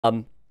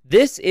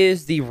This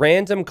is the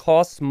random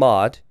costs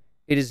mod.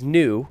 It is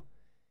new.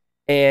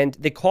 And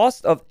the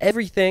cost of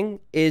everything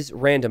is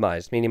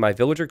randomized, meaning my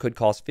villager could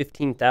cost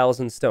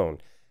 15,000 stone.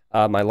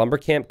 My lumber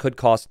camp could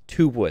cost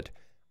 2 wood.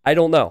 I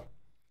don't know.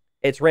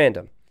 It's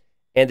random.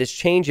 And this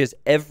changes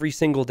every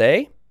single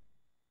day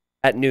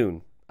at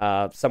noon,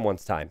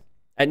 someone's time.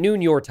 At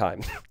noon, your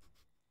time.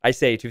 I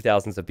say to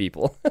thousands of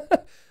people.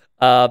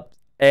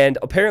 And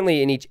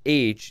apparently in each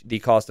age, the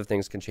cost of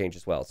things can change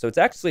as well. So it's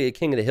actually a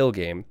King of the Hill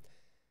game.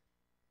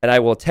 And I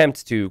will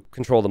attempt to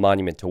control the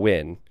monument to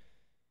win.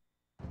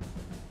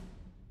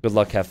 Good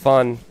luck, have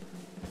fun.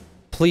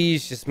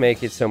 Please just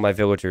make it so my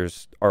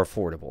villagers are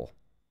affordable.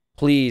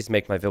 Please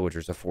make my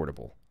villagers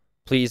affordable.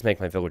 Please make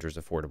my villagers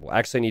affordable.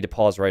 Actually, I need to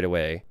pause right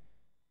away.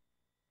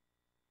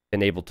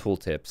 Enable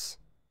tooltips.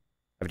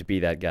 I have to be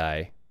that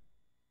guy.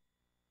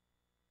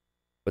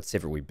 What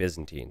civ are we?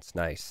 Byzantines.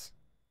 Nice.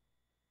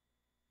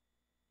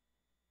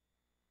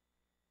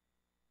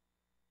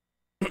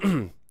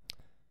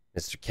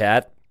 Mr.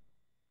 Cat.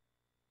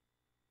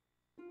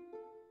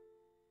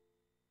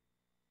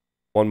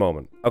 One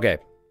moment. Okay.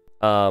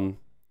 So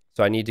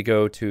I need to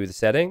go to the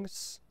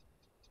settings.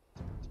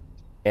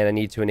 And I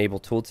need to enable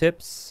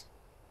tooltips.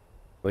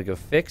 We go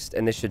fixed,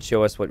 and this should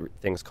show us what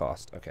things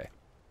cost. Okay.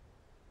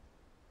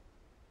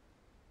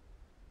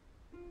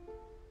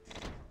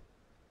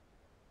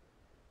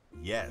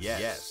 Yes.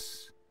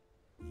 Yes.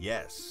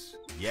 Yes.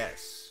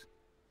 Yes.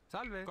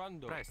 Salve.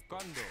 Condo.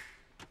 Condo.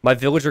 My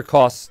villager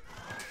costs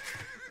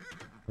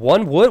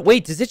 1 wood.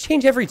 Wait, does it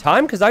change every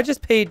time? Because I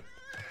just paid.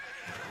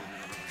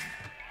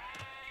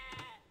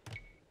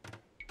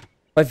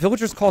 My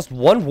villagers cost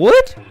 1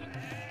 wood?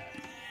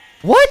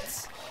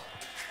 What?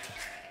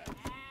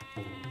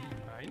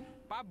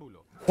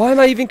 Why am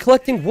I even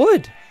collecting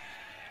wood?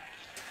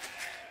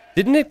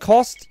 Didn't it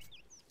cost...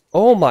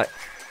 Oh my...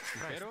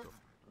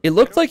 It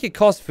looked like it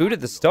cost food at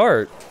the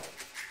start.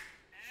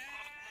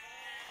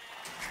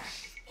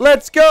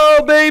 Let's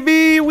go,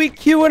 baby! We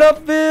queuing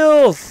up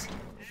bills!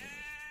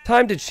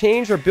 Time to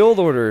change our build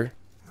order.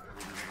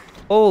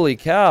 Holy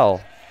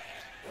cow.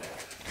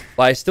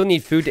 But I still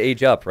need food to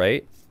age up,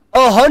 right?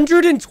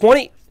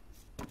 120...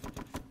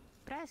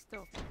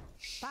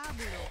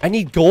 I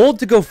need gold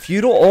to go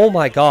feudal? Oh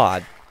my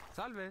god.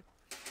 Salve.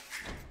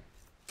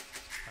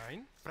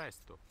 Ein.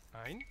 Presto.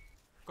 Ein.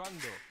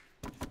 Condo.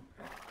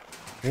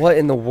 What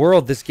in the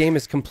world? This game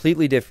is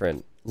completely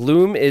different.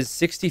 Loom is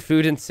 60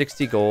 food and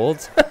 60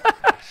 gold.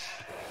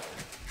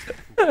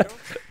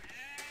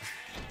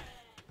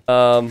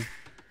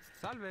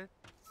 Salve.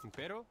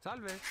 Impero.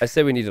 Salve. I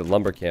say we need a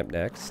lumber camp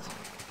next.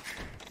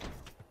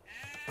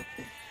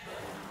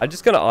 I'm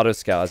just gonna auto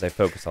scout as I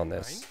focus on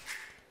this.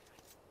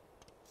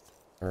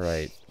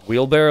 Alright.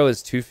 Wheelbarrow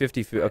is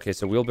 250 food. Okay,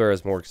 so wheelbarrow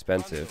is more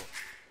expensive.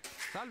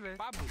 Salve.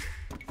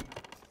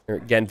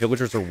 Again,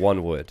 villagers are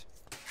 1 wood.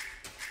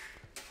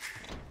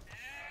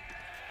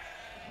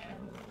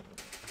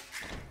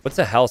 What's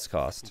a house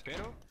cost?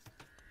 Impero.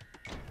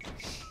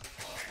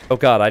 Oh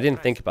god, I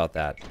didn't think about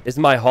that. Is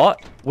my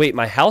hot? Wait,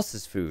 my house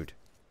is food.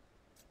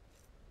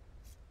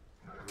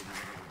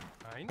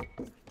 Ein.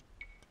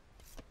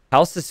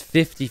 House is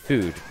 50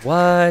 food.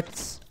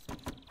 What?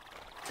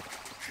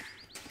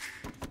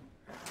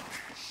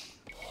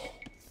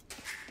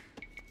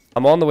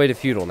 I'm on the way to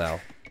feudal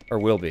now. Or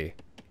will be.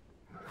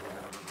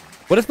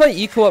 What if my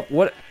eco up...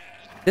 What?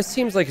 This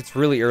seems like it's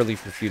really early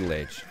for feudal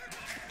age.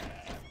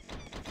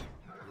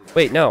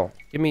 Wait, no.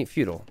 Give me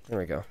feudal. There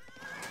we go.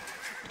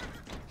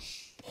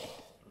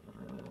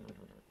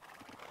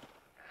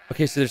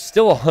 Okay, so there's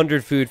still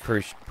 100 food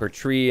per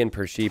tree and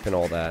per sheep and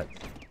all that.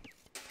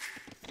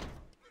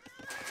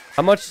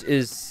 How much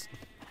is...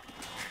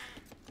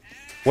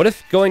 What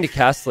if going to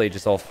Castle Age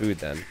is all food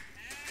then?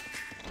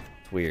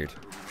 It's weird.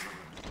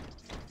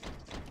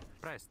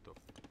 Presto.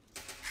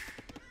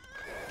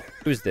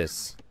 Who's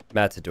this?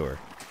 Matador.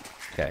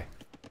 Okay.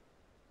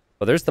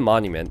 Well, there's the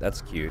monument.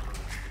 That's cute.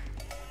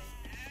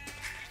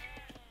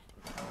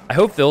 I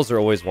hope vills are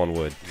always 1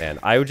 wood, man.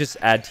 I would just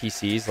add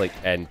TCs like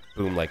and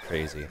boom like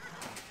crazy.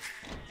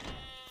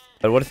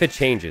 But what if it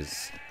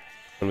changes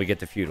when we get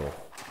to feudal?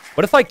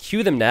 What if I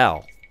queue them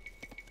now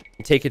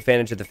and take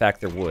advantage of the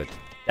fact they're wood?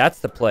 That's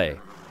the play,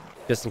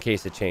 just in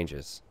case it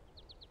changes.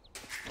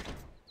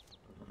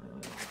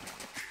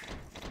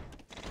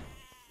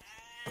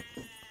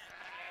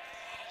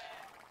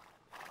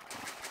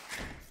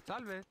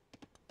 Salve.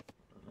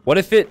 What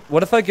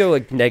if I go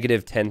like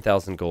negative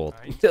 10,000 gold?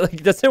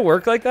 Like, does it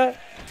work like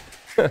that?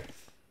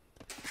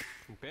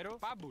 Impero.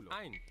 Fabulo.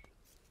 Ein.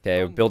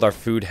 Okay, we'll build our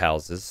food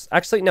houses.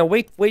 Actually, no,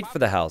 wait for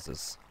the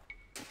houses.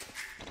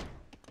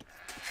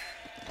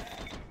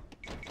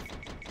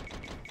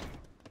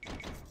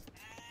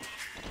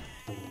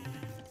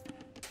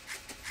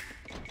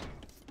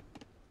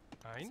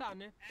 Ein.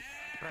 Sane.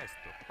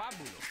 Presto.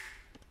 Fabulo.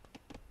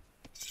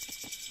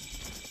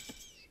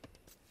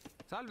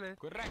 Salve.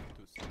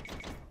 Correctus.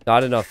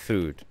 Not enough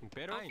food.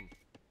 Impero. Ein.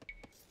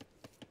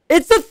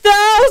 It's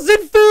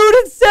 1,000 food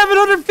and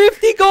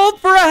 750 gold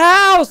for a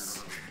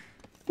house!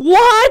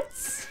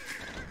 What?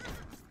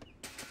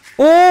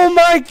 Oh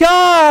my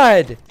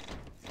god!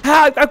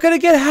 How I'm gonna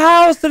get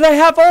housed and I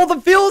have all the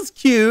bills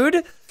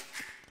queued.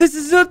 This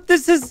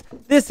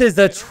is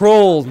a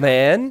troll,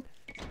 man.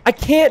 I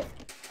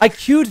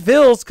queued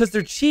vills because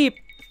they're cheap,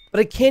 but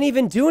I can't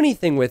even do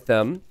anything with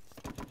them.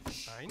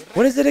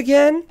 What is it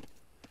again?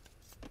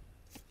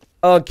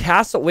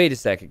 Castle. Wait a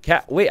second.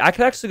 Wait, I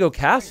could actually go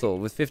castle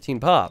with 15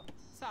 pop.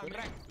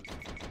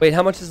 Wait,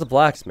 how much is the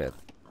blacksmith?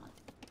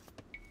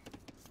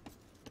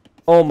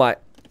 Oh my.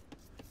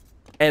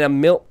 And a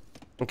mill.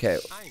 Okay,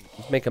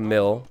 let's make a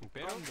mill.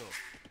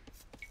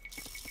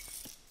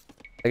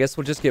 I guess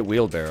we'll just get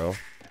wheelbarrow.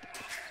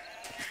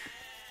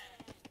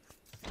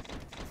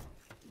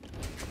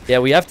 Yeah,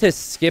 we have to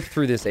skip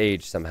through this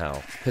age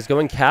somehow. Because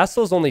going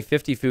castle is only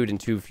 50 food and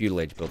 2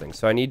 feudal age buildings.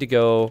 So I need to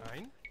go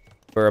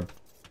for a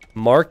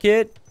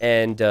market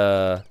and,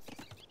 how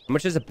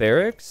much is a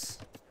barracks?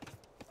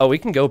 Oh, we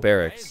can go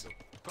barracks.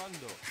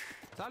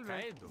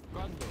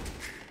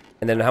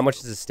 And then how much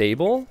is a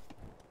stable?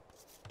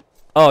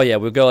 Oh, yeah,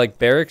 we'll go like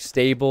barracks,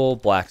 stable,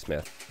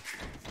 blacksmith.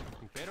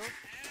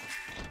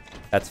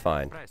 That's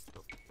fine.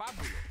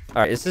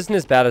 Alright, this isn't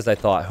as bad as I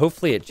thought.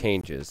 Hopefully it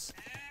changes.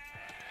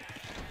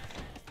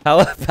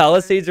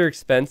 Palisades are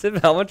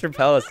expensive? How much are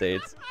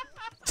palisades?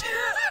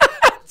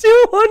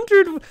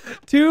 200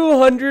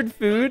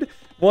 food,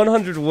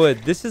 100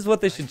 wood. This is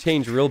what they should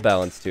change real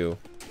balance to.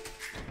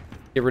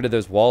 Get rid of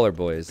those Waller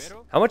boys.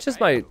 How much is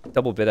my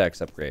double bit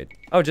X upgrade?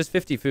 Oh, just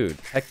 50 food.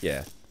 Heck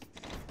yeah.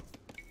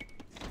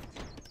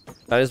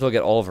 Might as well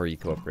get all of our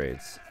eco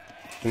upgrades.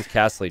 Since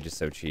Castle Age is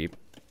so cheap.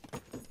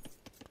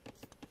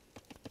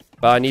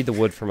 But I need the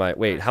wood for my...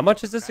 Wait, how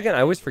much is this again?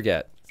 I always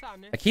forget.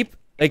 I keep...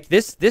 Like,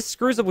 this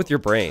screws up with your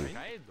brain.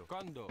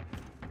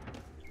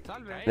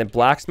 And then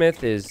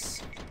blacksmith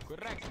is...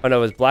 Oh,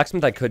 no, as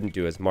blacksmith I couldn't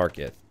do as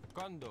market.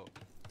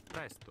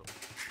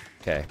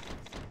 Okay.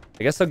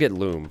 I guess I'll get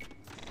loom.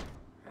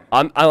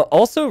 I'm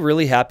also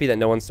really happy that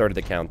no one started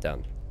the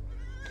countdown.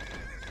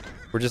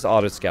 We're just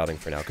auto-scouting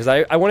for now. Because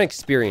I want to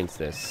experience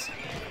this.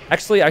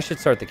 Actually, I should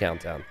start the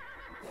countdown.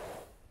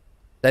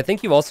 I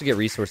think you also get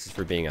resources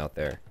for being out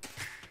there.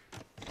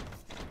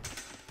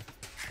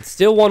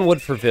 Still 1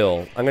 wood for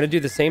Vil. I'm going to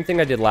do the same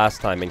thing I did last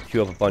time and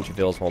queue up a bunch of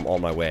Vils while I'm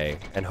on my way.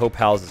 And hope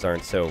houses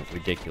aren't so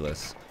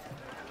ridiculous.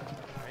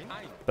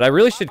 But I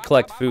really should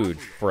collect food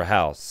for a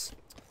house.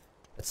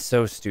 That's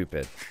so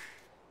stupid.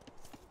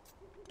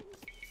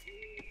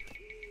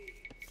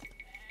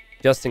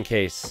 Just in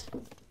case.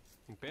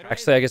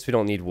 Actually, I guess we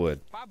don't need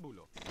wood. How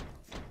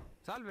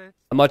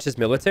much is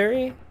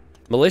military?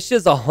 Militia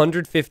is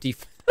 150.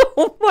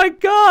 Oh my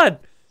god!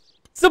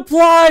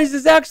 Supplies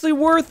is actually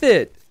worth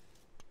it!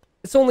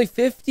 It's only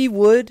 50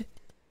 wood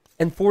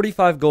and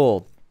 45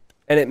 gold.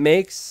 And it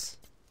makes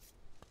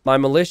my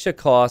militia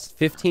cost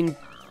 15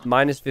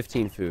 minus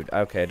 15 food.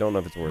 Okay, I don't know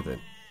if it's worth it.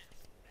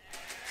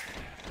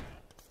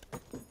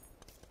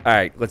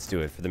 Alright, let's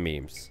do it for the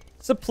memes.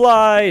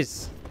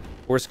 Supplies!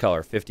 Worst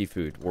color, 50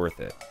 food.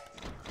 Worth it.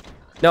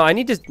 No, I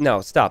need to...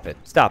 No, stop it.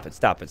 Stop it,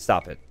 stop it,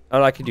 stop it.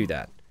 Oh, I can do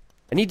that.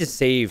 I need to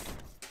save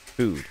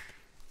food.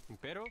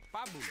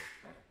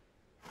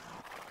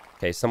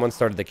 Okay, someone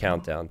started the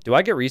countdown. Do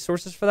I get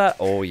resources for that?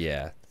 Oh,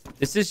 yeah.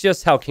 This is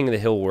just how King of the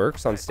Hill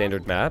works on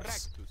standard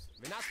maps.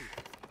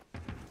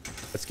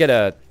 Let's get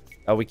a...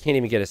 Oh, we can't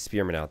even get a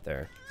spearman out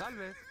there.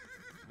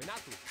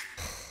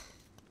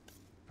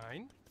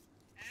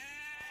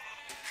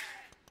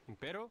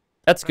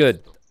 That's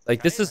good.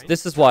 Like, this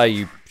is why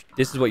you...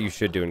 This is what you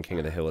should do in King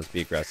of the Hill, is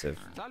be aggressive.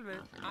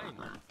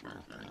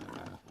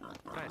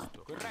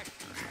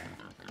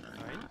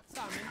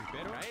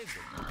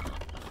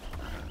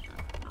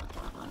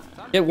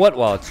 Get what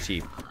while it's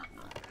cheap?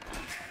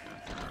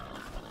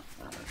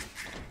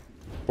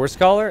 Horse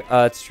collar?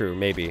 It's true.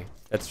 Maybe.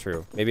 That's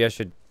true. Maybe I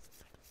should...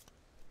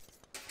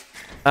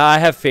 I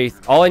have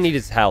faith. All I need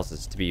is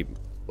houses to be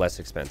less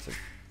expensive.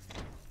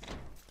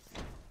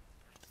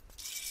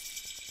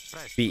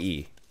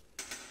 BE.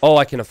 Oh,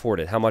 I can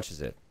afford it. How much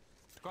is it?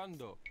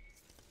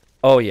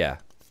 Oh, yeah.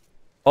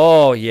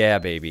 Oh, yeah,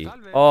 baby.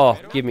 Oh,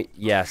 give me...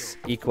 Yes.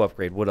 Eco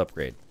upgrade. Wood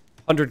upgrade.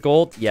 100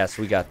 gold? Yes,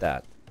 we got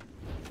that.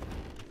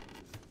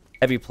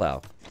 Heavy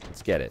plow.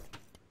 Let's get it.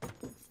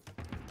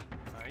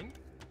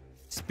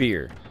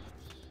 Spear.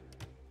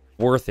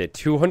 Worth it.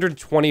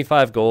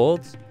 225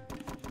 gold.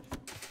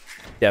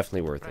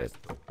 Definitely worth it.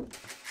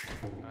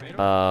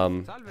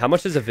 How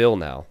much is a Vil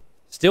now?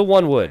 Still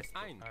 1 wood.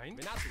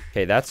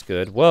 Okay, that's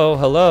good. Whoa,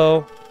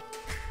 hello.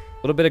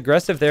 A little bit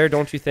aggressive there,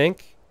 don't you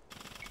think?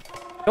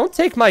 Don't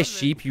take my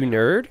sheep, you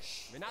nerd.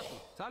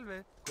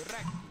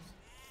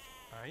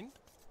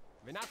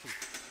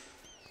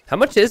 How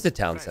much is the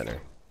town center?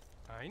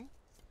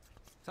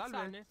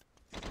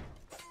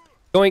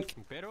 Doink.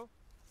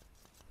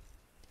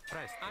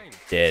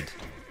 Dead.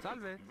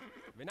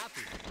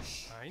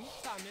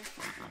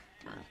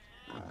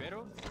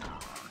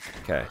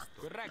 Okay.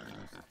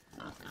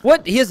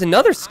 What? He has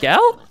another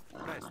scout?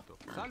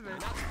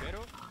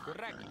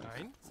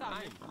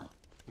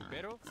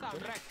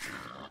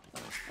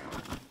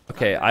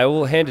 Okay, I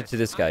will hand it to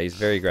this guy. He's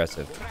very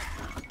aggressive.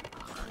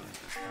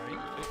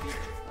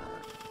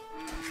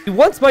 He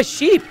wants my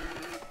sheep.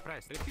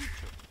 Presto.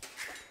 Beneficio.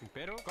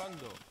 Impero.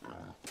 Quando.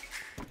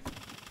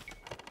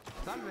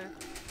 Salve.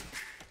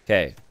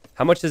 Okay.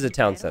 How much is a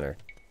town center?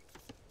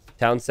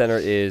 Town center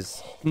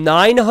is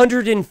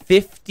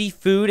 950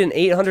 food and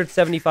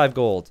 875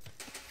 gold.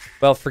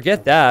 Well,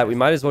 forget that. We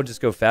might as well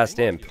just go fast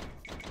imp.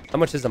 How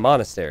much is a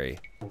monastery?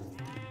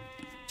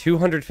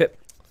 250.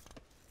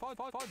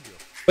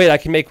 Fodio. Wait, I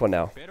can make one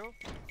now. Impero.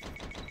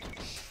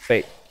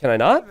 Wait, can I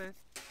not? Salve.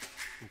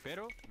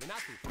 Impero.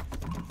 Venatus.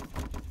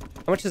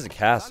 How much is a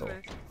castle?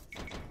 Salve.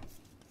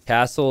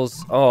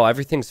 Castles. Oh,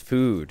 everything's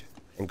food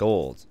and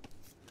gold.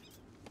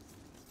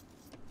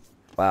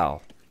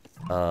 Wow.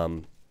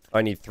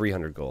 I need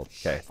 300 gold.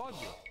 Okay. Fodio.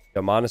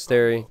 A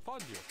monastery.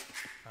 Fodio.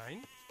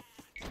 Ein.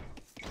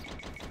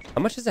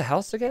 How much is a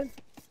house again?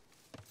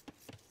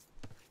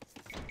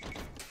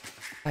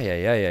 Ay,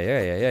 ay, ay, ay,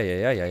 ay, ay,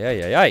 ay, ay, ay,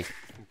 ay, ay, ay.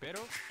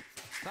 Impero.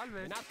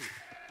 Salve. Venatus.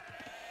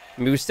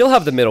 I mean, we still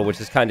have the middle,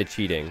 which is kind of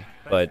cheating,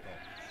 but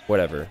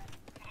whatever.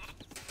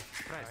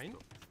 Presto.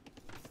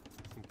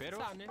 Impero.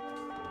 Sane.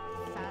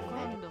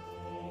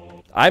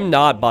 I'm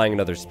not buying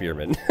another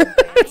spearman.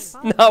 It's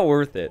not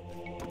worth it.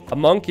 A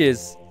monk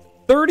is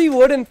 30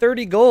 wood and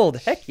 30 gold.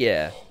 Heck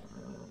yeah.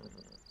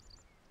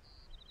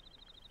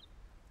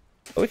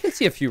 Oh, we can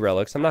see a few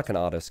relics. I'm not going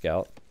to auto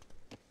scout.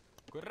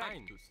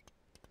 Correctus.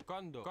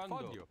 Quando.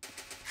 Fodio.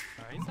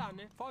 Ein.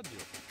 Sane.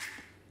 Fodio.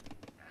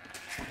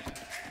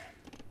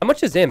 How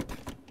much is imp?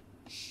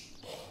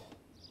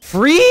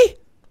 Free?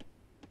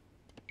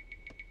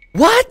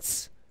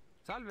 What?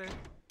 Salve.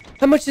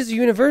 How much is a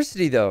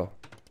university, though?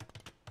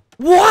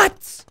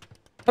 What?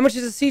 How much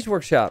is a siege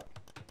workshop?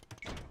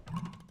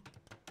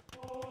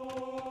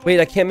 Wait,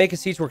 I can't make a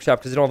siege workshop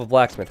because I don't have a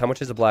blacksmith. How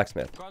much is a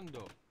blacksmith?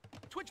 Quando.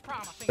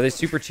 Are they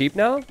super cheap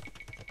now?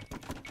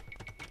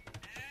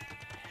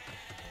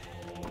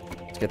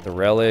 Let's get the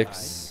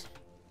relics.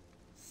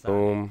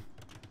 Boom.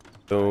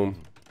 Boom.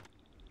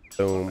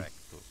 Boom.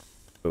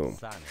 Boom.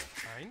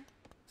 Ein.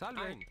 Salve.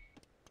 Ein.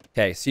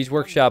 Okay, siege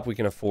workshop we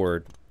can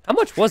afford. How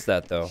much was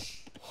that, though?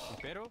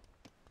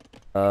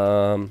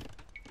 Impero.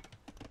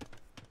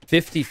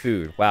 50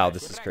 food. Wow,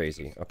 this is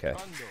crazy. Okay.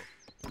 Quando.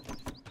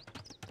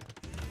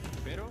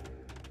 Impero.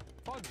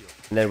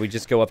 Fodio. And then we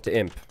just go up to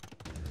imp.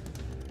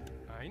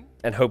 Ein.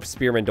 And hope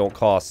spearmen don't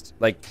cost.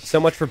 Like, so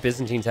much for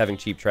Byzantines having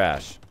cheap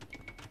trash.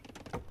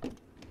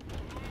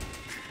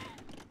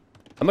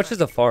 How much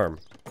is a farm?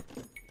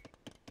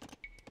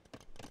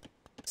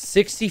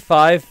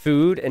 65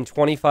 food and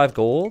 25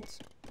 gold?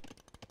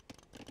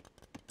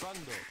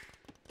 Quando.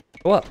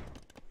 Go up.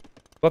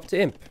 Go up to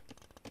imp.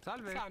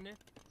 Salve. Sane.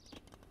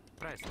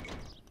 Presto.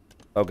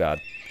 Oh,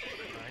 God.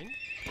 Ein.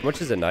 How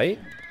much is a knight?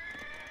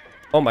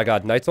 Oh, my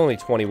God. Knight's only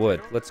 20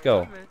 wood. Let's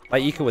go. My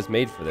eco was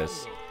made for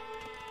this.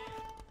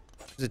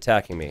 Who's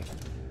attacking me?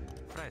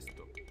 Presto.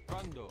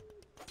 Quando.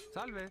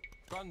 Salve.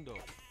 Quando.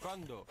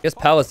 Quando. I guess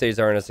palisades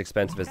aren't as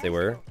expensive as they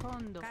were.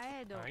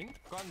 Ein.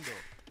 Quando.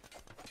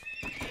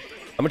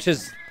 How much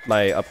is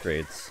my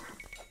upgrades?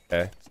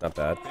 Okay, it's not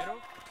bad. Impero.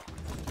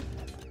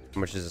 How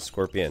much is a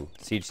scorpion?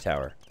 Siege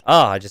tower.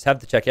 Ah, I just have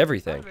to check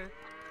everything. Salve.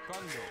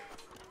 Quando.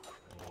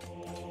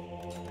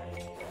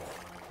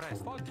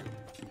 Presto. Fodio.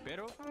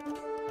 Impero.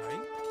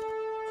 Ein.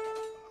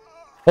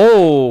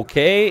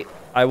 Okay,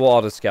 I will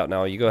auto scout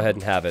now. You go ahead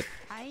and have it.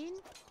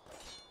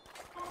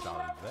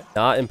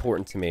 Not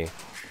important to me.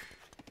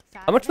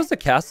 How much was the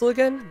castle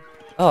again?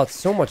 Oh, it's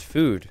so much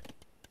food.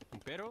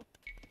 Impero.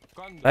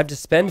 Quando. I have to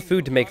spend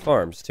food to make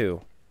farms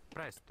too.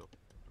 Presto.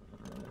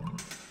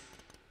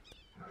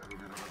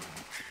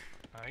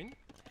 Ein.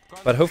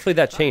 But hopefully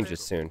that changes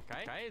soon.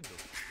 Caedo.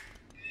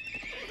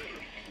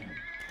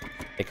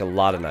 Make a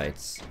lot of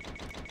knights.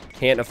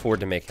 Can't afford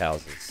to make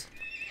houses.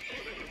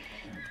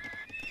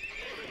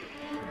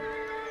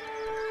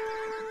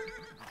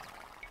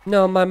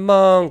 No, my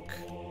monk.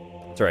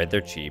 It's alright,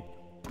 they're cheap.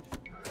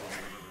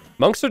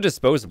 Monks are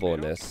disposable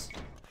in this.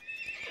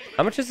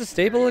 How much is the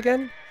stable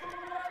again?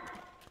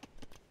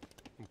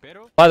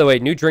 Impero. By the way,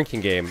 new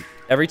drinking game.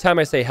 Every time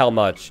I say how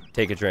much,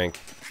 take a drink.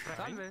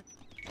 Salve.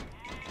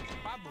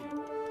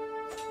 Fabulo.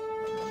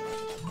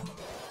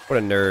 What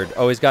a nerd.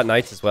 Oh, he's got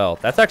knights as well.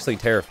 That's actually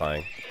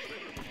terrifying.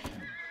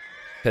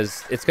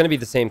 Because it's going to be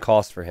the same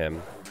cost for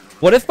him.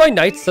 What if my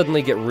knights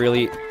suddenly get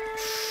really...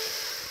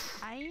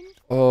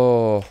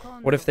 Oh,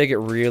 what if they get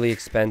really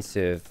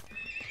expensive?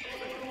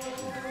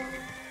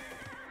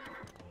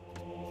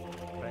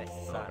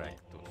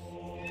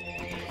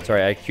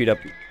 Sorry, I queued up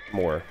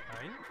more.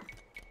 Ein.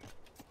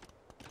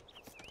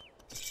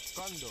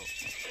 Quando.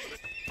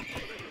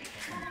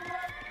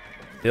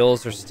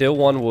 Bills are still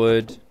 1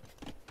 wood.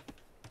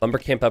 Lumber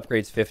camp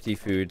upgrades 50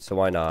 food, so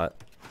why not?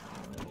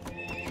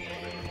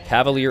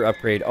 Cavalier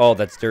upgrade. Oh,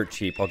 that's dirt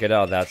cheap. I'll get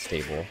out of that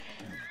stable.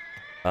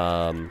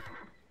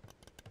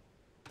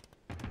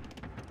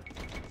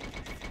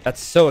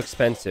 That's so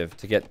expensive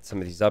to get some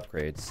of these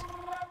upgrades.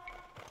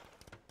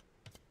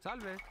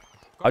 Salve.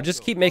 I'll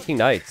just keep making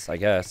knights, I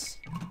guess.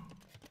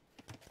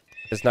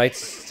 Because knights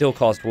still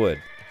cost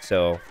wood,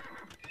 so...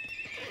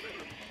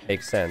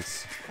 Makes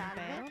sense.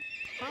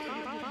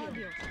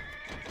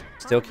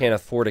 Still can't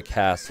afford a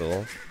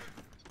castle.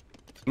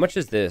 How much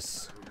is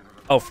this?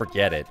 Oh,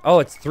 forget it. Oh,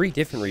 it's 3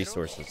 different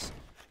resources.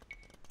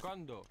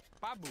 Condo.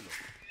 Pábulo.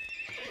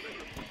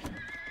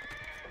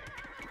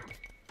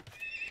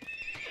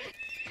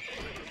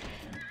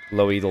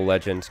 Loedo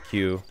Legend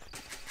Q.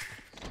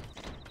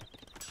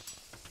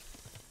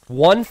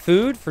 1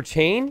 food for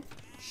chain?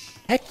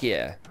 Heck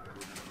yeah.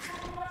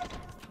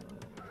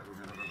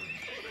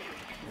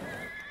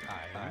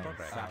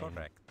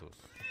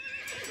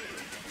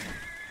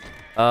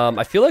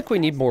 I feel like we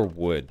need more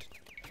wood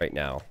right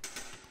now.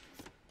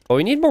 But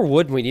we need more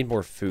wood and we need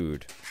more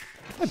food.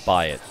 I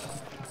buy it.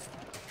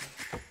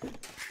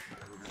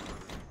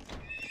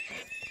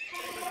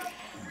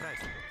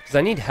 Because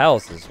I need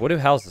houses. What do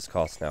houses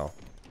cost now?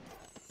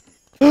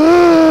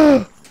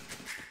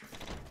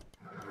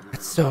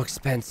 It's so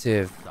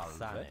expensive.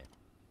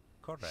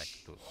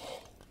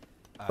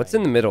 What's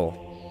in the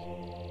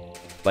middle?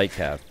 Light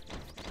cab.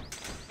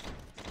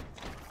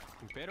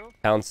 Impero.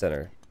 Town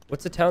center.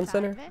 What's a town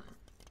center?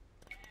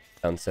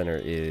 Town center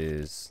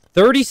is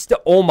 30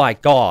 oh my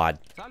god.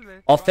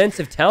 Salve.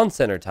 Offensive town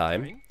center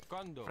time. Ain.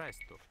 Condo.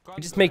 Presto.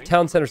 We just make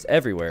town centers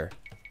everywhere.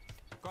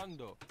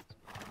 Condo.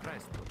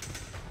 Presto.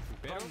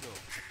 Impero.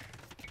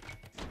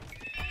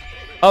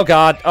 Oh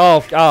god.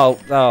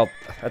 Oh.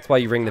 That's why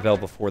you ring the bell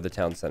before the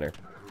town center.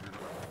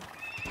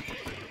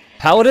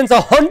 Paladin's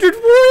 100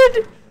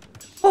 wood!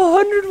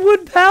 100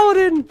 wood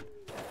paladin!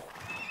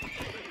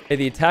 Hey,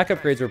 the attack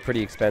upgrades were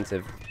pretty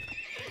expensive.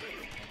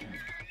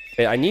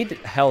 Wait, I need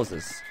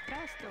houses.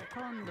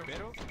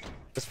 Impero.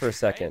 Just for a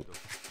second.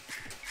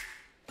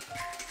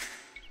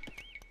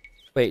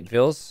 Wait,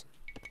 Vils?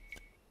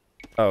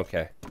 Oh,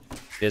 okay.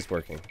 It is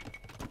working.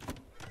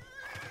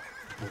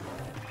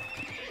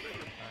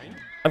 Ain.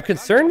 I'm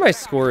concerned my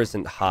score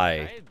isn't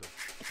high. Caedo.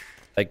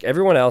 Like,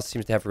 everyone else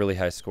seems to have a really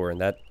high score,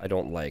 and that I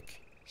don't like.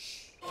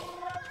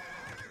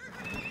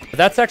 But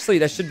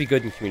that should be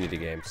good in community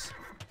games.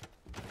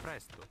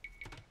 Presto.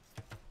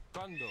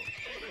 Condo.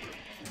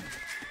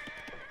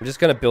 I'm just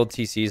gonna build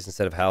TCs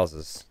instead of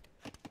houses.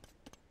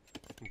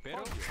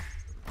 Impero.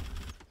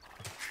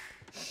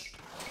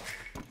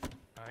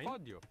 Ain.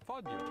 Fodio.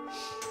 Fodio.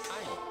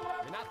 Ain.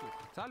 Venatus.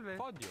 Salve.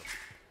 Fodio.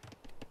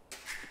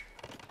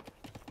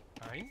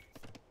 Ain.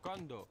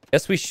 Condo.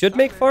 Guess we should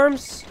make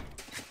farms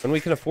when we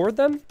can afford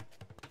them.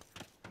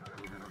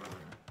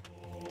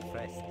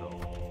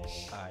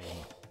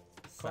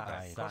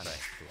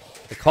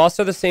 The costs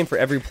are the same for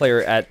every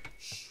player at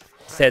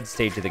said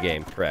stage of the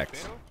game,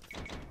 correct?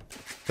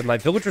 But my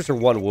villagers are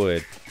 1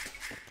 wood.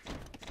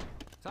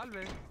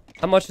 Salve.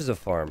 How much is a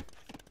farm?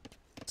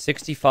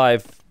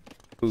 65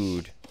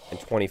 food and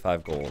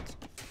 25 gold.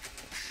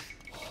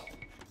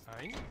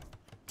 Ain.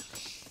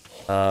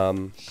 I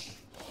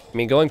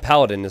mean, going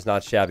paladin is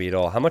not shabby at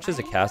all. How much is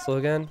a castle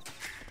again?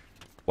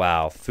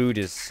 Wow, food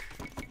is...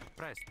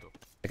 Presto.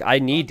 Like, I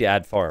need to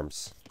add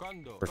farms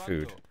Condo. for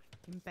food.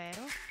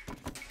 Impero.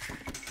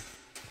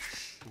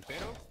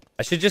 Impero.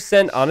 I should just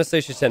send... Honestly, I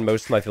should send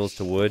most of my fields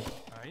to wood.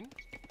 Ain.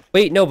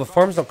 Wait, no, but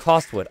farms don't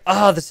cost wood.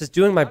 Ah, this is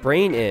doing my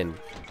brain in.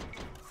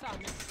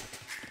 Same.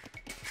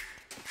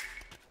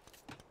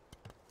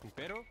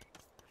 Impero.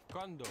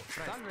 Condo.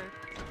 Salve.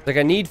 Like,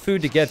 I need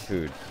food to get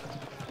food.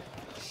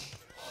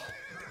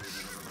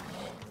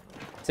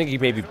 I think you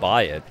maybe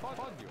buy it.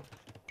 Fodio.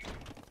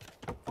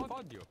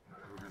 Fodio.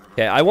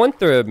 Okay, I want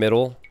the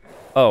middle.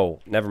 Oh,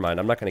 never mind.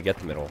 I'm not going to get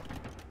the middle.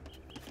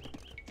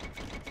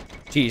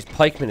 Jeez,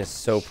 pikeman is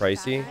so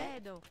pricey.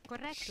 Caedo.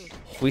 Correctus.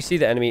 If we see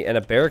the enemy, and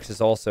a barracks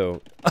is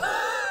also... Caedo.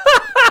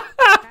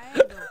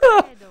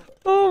 Caedo.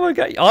 Oh my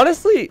god.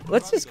 Honestly,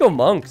 let's just go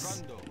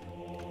monks.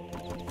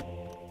 Condo.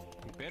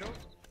 Impero.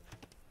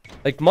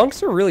 Like,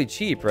 monks are really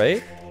cheap,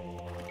 right?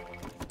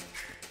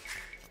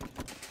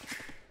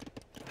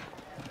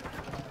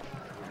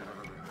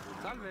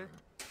 Salve.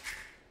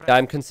 Yeah,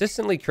 I'm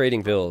consistently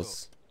creating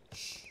bills.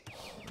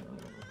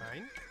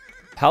 Ain.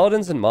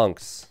 Paladins and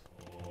monks.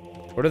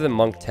 What are the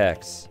monk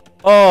techs?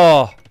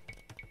 Oh!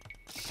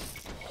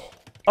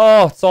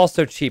 Oh, it's all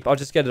so cheap. I'll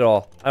just get it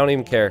all. I don't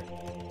even care.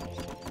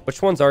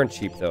 Which ones aren't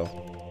cheap, though?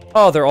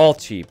 Oh, they're all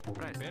cheap.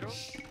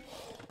 Impero.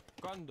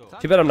 Condo.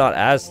 Too bad I'm not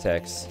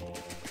Aztecs.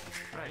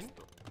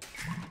 Presto.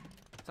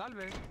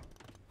 Salve.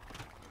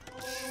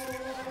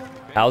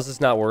 House is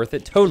not worth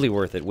it. Totally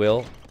worth it,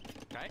 Will.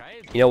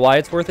 Caedo. You know why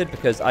it's worth it?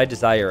 Because I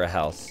desire a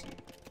house.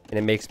 And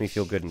it makes me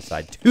feel good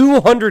inside.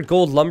 200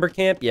 gold lumber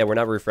camp? Yeah, we're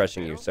not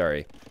refreshing you.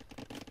 Sorry.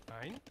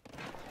 Ain.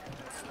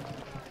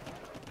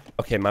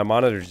 Okay, my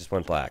monitor just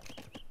went black.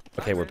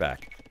 Okay, we're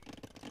back.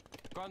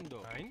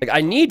 Condo. Ain. Like, I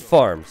need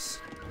farms.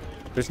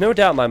 There's no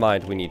doubt in my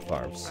mind we need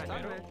farms. Salve.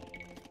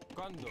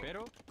 Condo.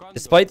 Impero. Condo.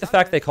 Despite the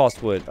fact Salve. they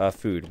cost wood,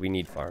 food, we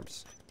need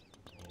farms.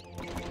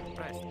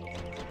 Presto.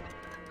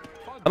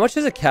 How much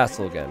is a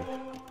castle again?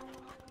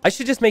 I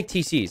should just make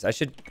TCs. I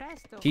should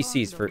Presto.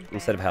 TCs Condo. for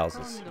instead of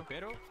houses. Condo.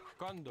 Impero.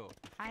 Condo.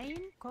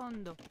 Ain.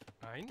 Condo.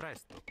 Ain.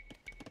 Presto.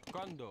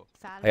 Condo.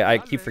 Salve. I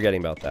keep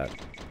forgetting about that.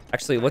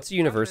 Actually, what's the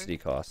university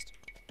cost?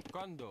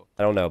 Condo.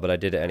 I don't know, but I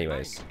did it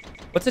anyways.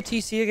 What's a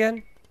TC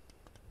again?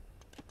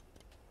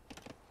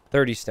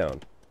 30 stone.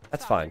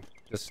 That's fine.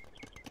 Just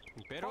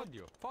Impero.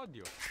 Fodio.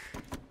 Fodio.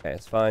 okay,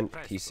 it's fine.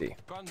 Presto. PC.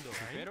 Quando.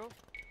 Impero.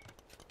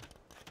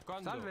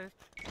 Quando. Salve.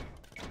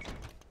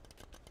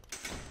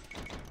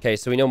 Okay,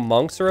 so we know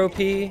monks are OP.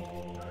 Impero.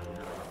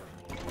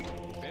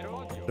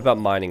 What about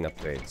mining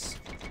upgrades?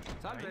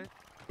 Salve.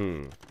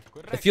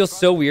 It feels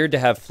so weird to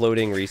have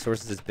floating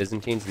resources as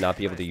Byzantines and not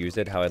be able to use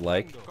it how I'd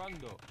like.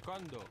 Quando.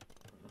 Quando.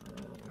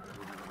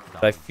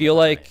 But I feel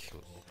like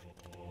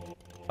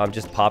I'm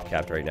just pop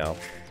capped right now.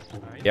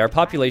 Yeah, our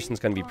population's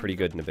gonna be pretty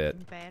good in a bit.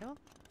 Impero.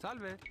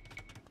 Salve.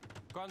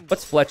 Quando.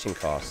 What's fletching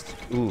cost?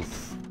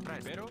 Oof.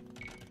 Impero.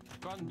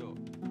 Quando.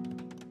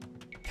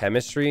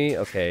 Chemistry?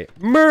 Okay.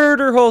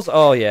 Murder holes!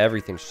 Oh yeah,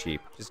 everything's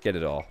cheap. Just get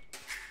it all.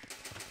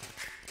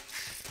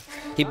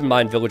 Keep in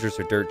mind, villagers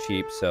are dirt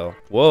cheap, so...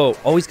 Whoa.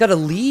 Oh, he's got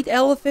elite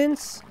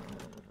elephants?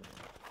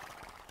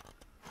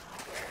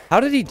 How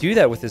did he do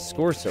that with his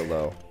score so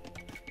low?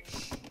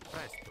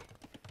 Presto.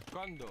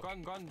 Quando.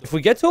 Quando. If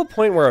we get to a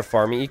point where our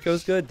farming eco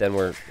is good, then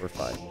we're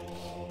fine.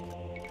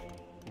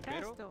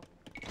 Presto.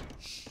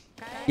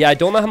 Yeah, I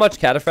don't know how much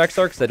cataphracts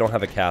are because I don't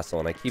have a castle,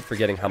 and I keep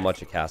forgetting how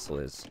much a castle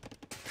is.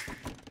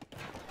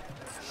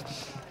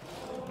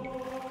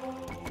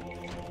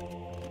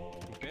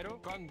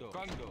 Impero. Quando.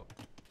 Quando.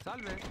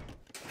 Salve.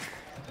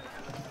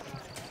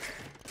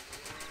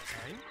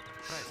 Ein.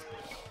 Presto.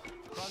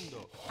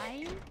 Quando.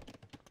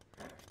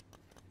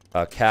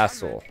 Ein.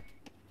 Castle.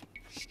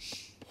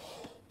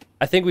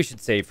 I think we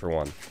should save for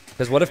one.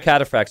 Because what if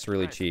cataphracts are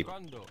really cheap?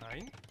 Quando.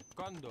 Ein.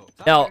 Quando.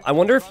 Now, I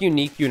wonder if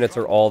unique units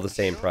are all the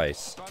same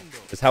price.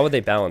 Because how would they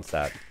balance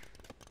that?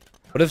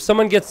 What if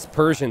someone gets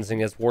Persians and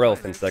gets war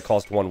elephants that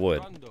cost 1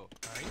 wood? Quando.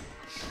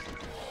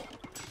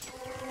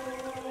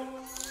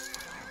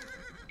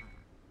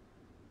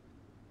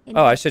 Ein.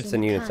 Oh, I should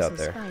send Investing in units out castle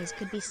there. spies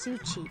could be so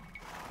cheap.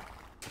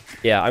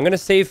 Yeah, I'm going to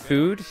save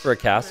food for a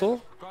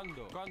castle.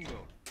 Quando.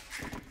 Quando.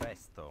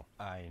 Presto.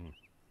 Ein.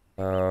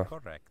 Uh,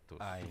 Correctus.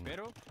 Ein.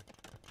 Impero.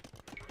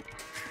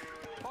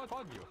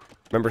 Fodio.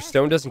 remember,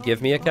 stone doesn't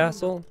give me a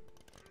castle.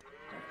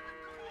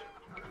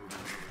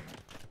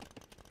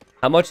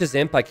 How much is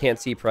imp? I can't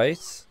see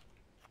price.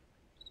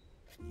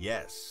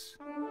 Yes.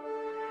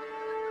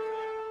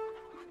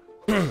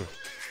 Impero.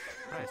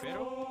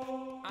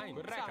 Ein.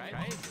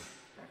 Caedo.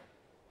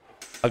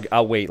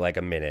 I'll wait like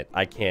a minute.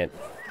 I can't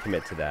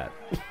commit to that.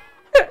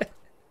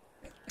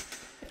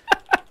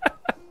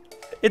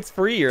 It's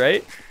free,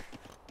 right?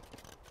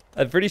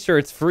 I'm pretty sure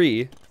it's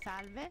free.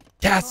 Salve.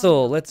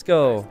 Castle, let's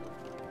go.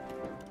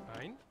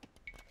 Ein.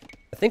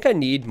 I think I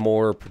need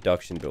more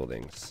production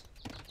buildings.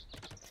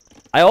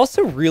 I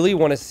also really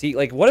want to see,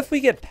 like, what if we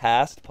get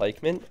past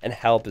pikemen and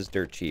help is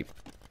dirt cheap?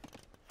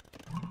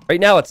 Right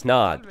now it's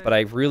not, but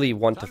I really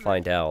want to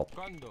find out.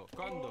 Quando.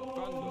 Quando.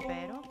 Quando.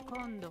 Impero.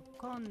 Condo.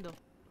 Condo.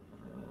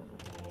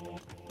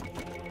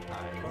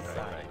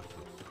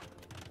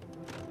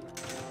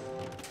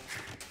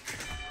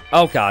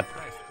 Oh god.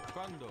 Presto.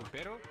 Quando.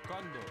 Impero.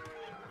 Quando.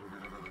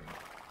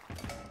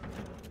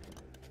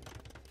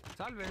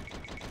 Salve.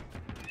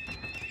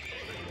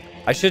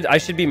 I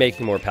should be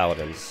making more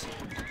paladins.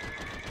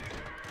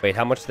 Wait,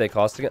 how much do they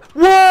cost again?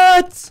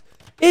 What?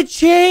 It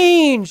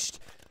changed!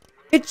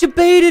 It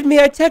debated me.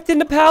 I teched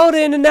into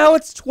paladin and now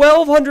it's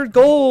 1200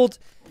 gold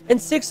and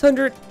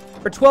 600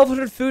 or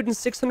 1200 food and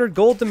 600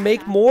 gold to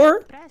make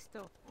more?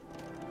 Presto.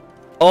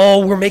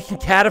 Oh, we're making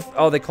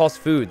oh, they cost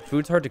food.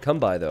 Food's hard to come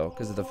by though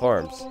because of the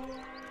farms.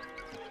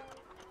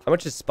 How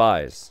much is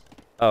spies?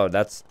 Oh,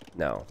 that's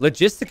no.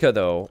 Logistica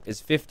though is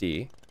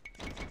 50.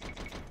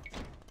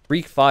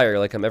 Greek fire,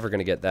 like I'm ever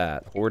gonna get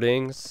that.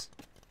 Hoardings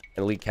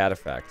and elite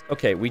cataphract.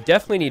 Okay, we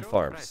definitely need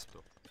farms.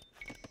 Presto.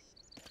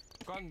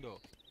 Quando.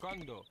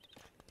 Quando.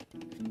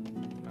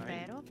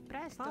 Impero.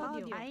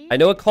 Presto. Ein. I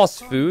know it costs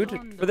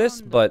food for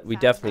this, but we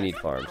definitely need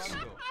farms.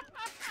 Quando.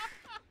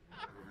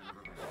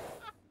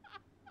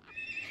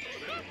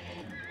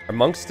 Are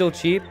monks still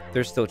cheap?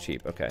 They're still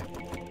cheap. Okay.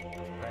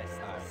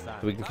 So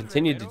we can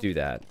continue to do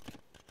that.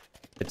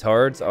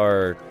 Petards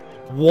are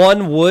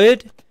 1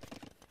 wood.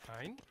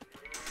 Ein.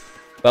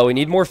 Well, we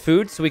need more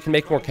food so we can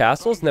make more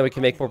castles, and then we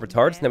can make more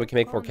petards, and then we can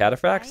make more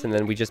cataphracts, and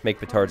then we just make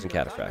petards and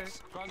cataphracts.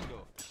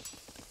 Quando.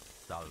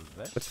 Salve.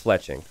 What's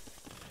fletching?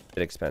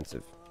 Bit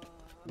expensive.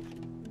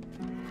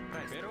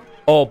 Presto.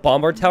 Oh,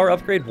 bombard tower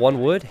upgrade? 1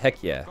 wood?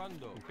 Heck yeah.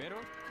 Quando. Impero.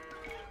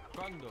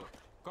 Quando.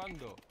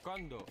 Quando.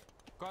 Quando.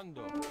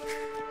 Quando.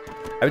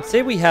 I would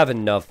say we have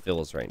enough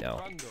villas right now.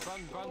 Quando.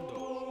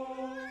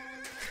 Quando.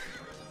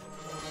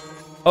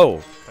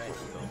 Oh,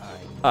 Presto. Ein.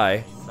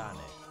 hi. Sane.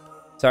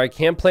 Sorry,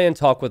 can't play and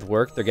talk with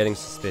work. They're getting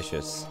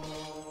suspicious.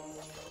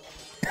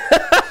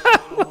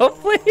 Well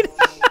played.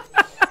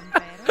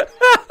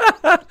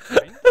 Impero.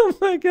 Oh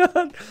my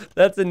god.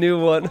 That's a new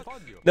one.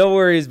 Fodio. No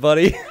worries,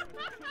 buddy.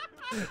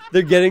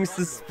 They're getting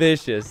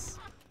suspicious.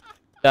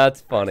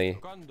 That's funny.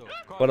 Quando.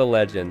 What a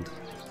legend.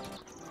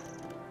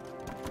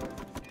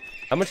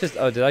 How much is...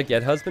 Oh, did I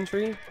get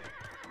husbandry?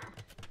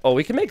 Oh,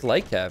 we can make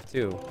light cav,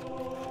 too.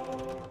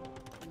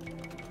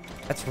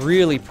 That's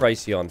really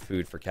pricey on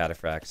food for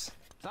cataphracts.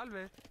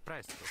 Salve.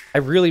 Presto. I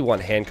really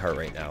want handcart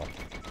right now.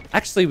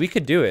 Actually, we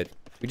could do it.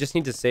 We just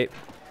need to save.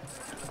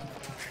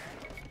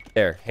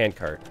 There,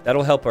 handcart.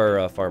 That'll help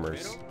our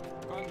farmers. Pero,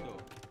 quando,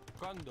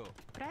 quando,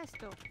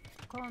 Presto.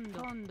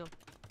 Condo.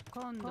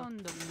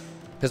 Condo.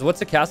 Because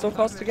what's a castle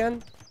cost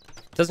again?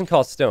 It doesn't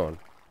cost stone.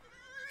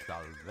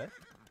 Salve.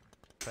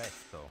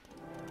 Presto.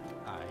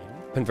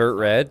 Ein. Convert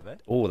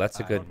red. Oh, that's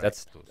a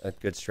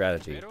good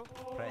strategy. pero,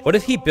 What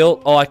if he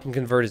built? Oh, I can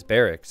convert his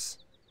barracks.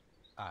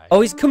 Ein.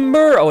 Oh, he's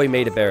Khmer. Oh, he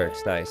made a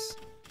barracks. Nice.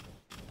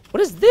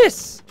 What is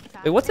this?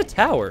 Wait, what's a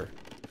tower?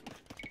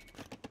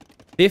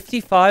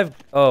 55.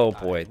 Oh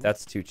boy,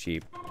 that's too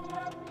cheap.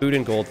 Food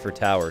and gold for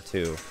tower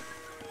too.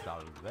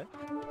 Salve.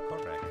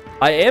 Correct.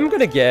 I am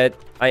gonna get.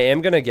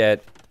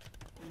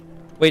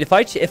 Wait,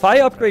 if I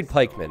upgrade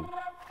pikemen,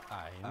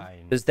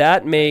 Ein. does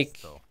that make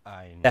Presto.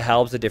 Ein. the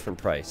halbs a different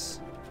price?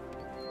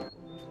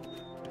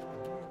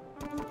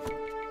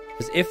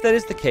 Because if that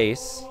is the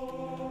case,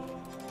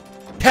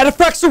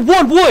 cataphracts are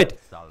 1 wood.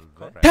 Salve.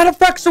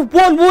 Cataphracts are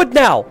 1 wood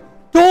now.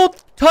 Don't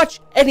touch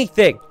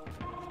anything.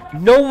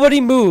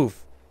 Nobody move.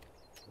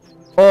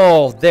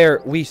 Oh,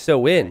 there we so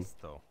win.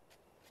 Presto.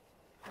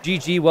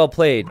 GG, well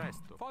played.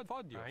 presto,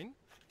 fodio, ein,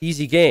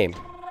 Easy game.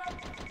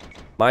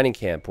 Mining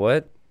camp,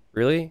 what?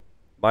 Really?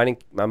 My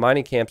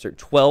mining camps are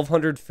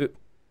 1,200 food.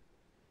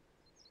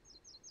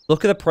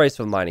 Look at the price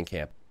of a mining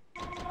camp.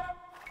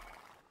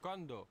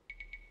 quando,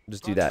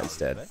 Just do that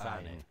instead.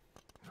 Sane.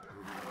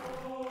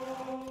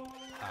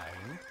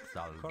 Ein.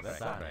 Salve.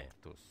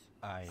 Correctus.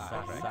 Ein.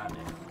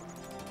 Sane.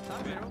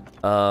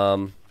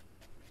 pero,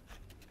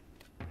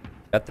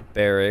 Got the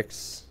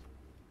barracks.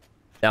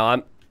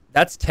 Now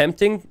that's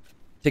tempting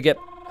to get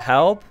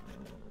halb,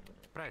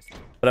 presto,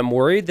 but I'm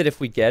worried that if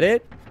we get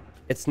it,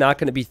 it's not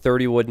going to be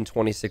 30 wood and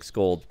 26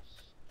 gold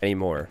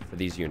anymore for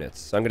these units.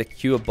 So I'm going to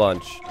queue a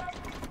bunch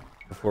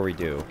before we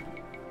do.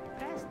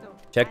 Presto.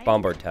 Check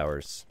bombard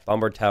towers.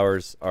 Bombard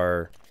towers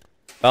are...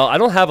 Well, I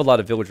don't have a lot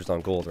of villagers on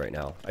gold right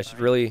now. I should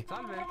really...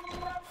 salve,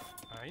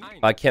 ein,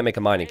 I can't make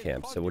a mining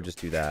camp, so we'll just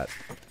do that.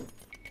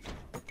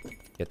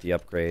 Get the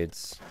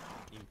upgrades.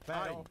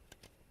 Impero.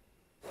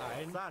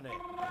 Ein. Sane.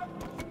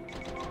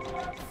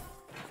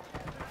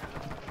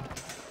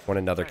 Want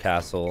another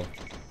castle.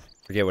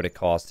 Forget what it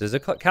costs. Does a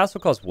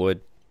castle cost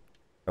wood?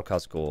 No,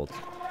 cost gold.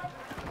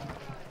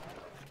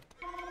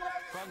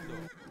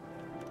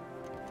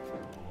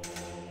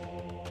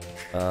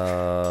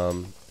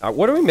 quando,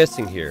 What are we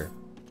missing here?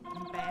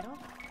 Impero.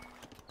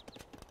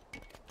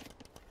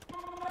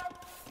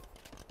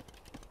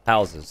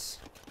 Houses.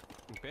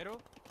 pero,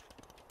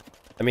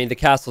 I mean, the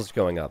castle's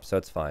going up, so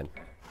it's fine.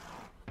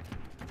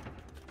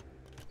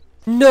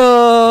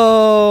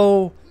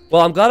 No!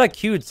 Well, I'm glad I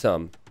queued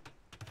some.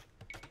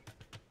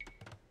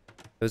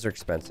 Those are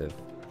expensive.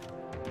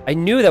 I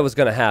knew that was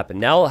going to happen.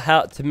 Now,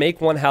 to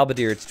make one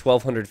halberdier, it's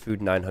 1,200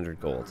 food, 900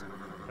 gold.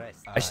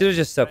 Presto. I should have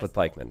just stuck with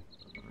pikemen.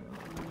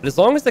 But as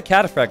long as the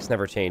cataphracts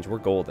never change, we're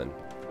golden.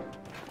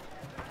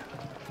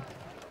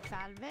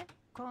 Salve.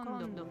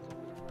 Condo.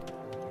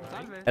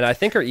 salve, And I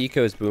think our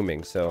eco is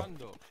booming, so...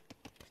 quando,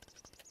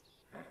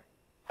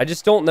 I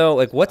just don't know,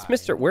 like, where's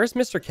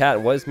Mr.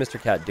 Cat? What is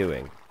Mr. Cat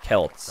doing?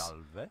 Celts.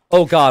 Salve.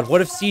 Oh god,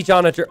 what if siege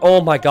onagers...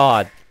 Oh my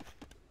god.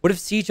 What if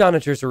siege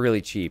onagers are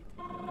really cheap?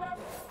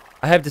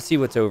 I have to see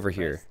what's over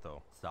here.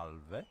 Presto.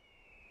 Salve.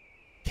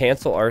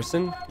 Cancel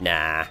arson?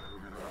 Nah.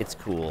 It's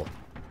cool.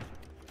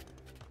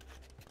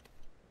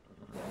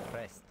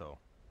 Presto.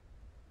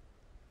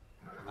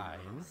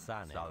 Ein.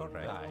 Sane.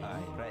 Correct.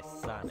 Ein.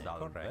 Presto.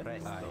 Salve.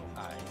 Presto.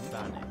 Ein.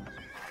 Sane.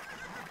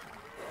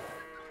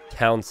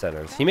 Town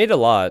centers. He made a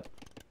lot.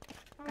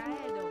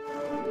 Caedo.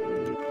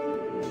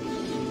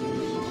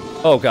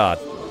 Oh god.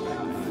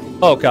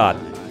 Oh god.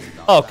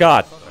 Oh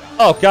god.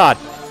 Oh god.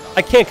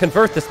 I can't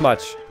convert this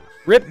much.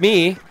 Rip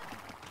me.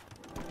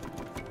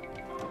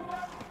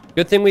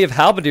 Good thing we have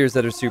halberdiers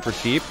that are super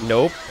cheap.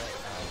 Nope.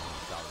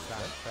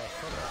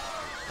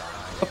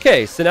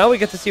 Okay, so now we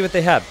get to see what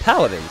they have.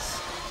 Paladins.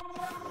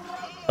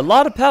 A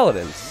lot of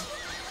paladins.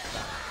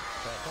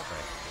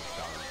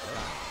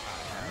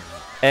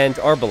 And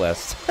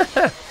arbalests.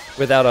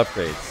 Without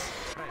upgrades.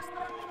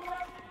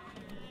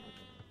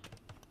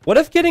 What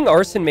if getting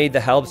arson made the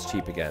halbs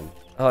cheap again?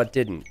 Oh, it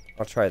didn't.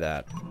 I'll try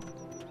that.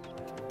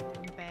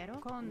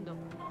 Impero. Condo.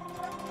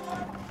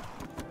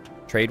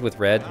 Trade with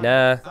red?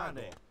 Nah.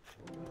 Sane.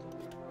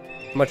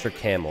 How much are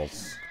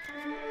camels?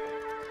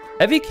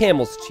 Heavy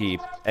camels cheap,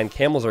 and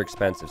camels are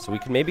expensive, so we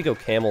can maybe go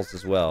camels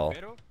as well.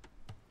 pero,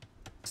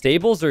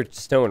 Stables are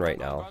stone right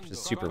now, which quando, is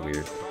super quando,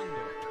 weird.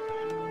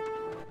 quando,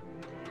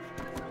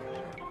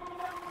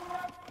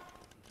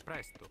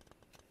 presto,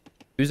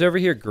 Who's over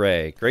here?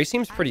 Gray. Gray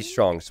seems pretty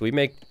strong, so we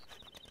make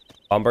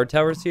bombard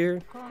towers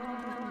here?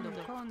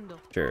 Condo.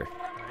 Sure.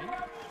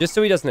 ein, Just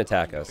so he doesn't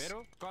attack us.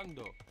 pero,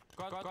 quando,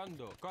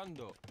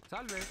 quando,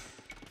 salve,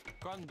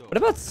 quando, What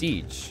about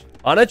siege?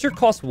 Onager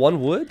costs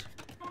 1 wood?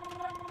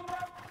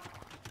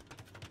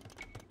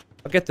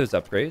 I'll get those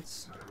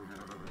upgrades.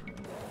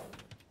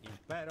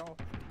 Impero.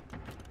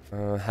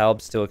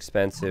 Halb's still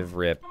expensive.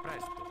 Rip.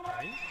 presto,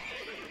 ein,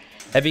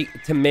 Heavy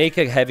to make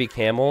a heavy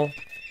camel.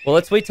 Well,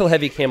 let's wait till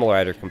heavy camel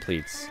rider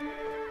completes.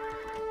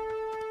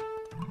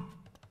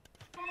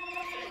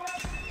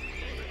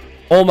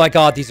 Oh my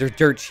god, these are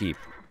dirt cheap.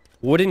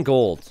 Wood and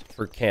gold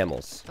for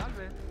camels.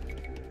 Salve.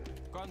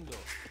 Quando?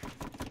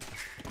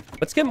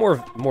 Let's get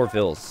more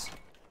vills.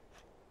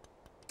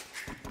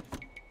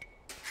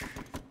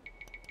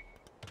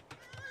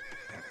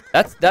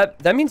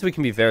 That means we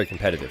can be very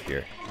competitive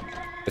here.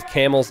 With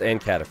camels and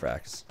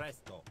cataphracts.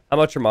 Presto. How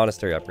much are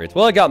monastery upgrades?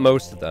 Well, I got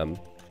most of them.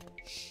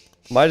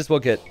 Might as well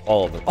get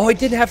all of them. Oh, I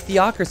didn't have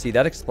theocracy.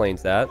 That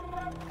explains that.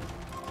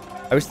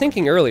 I was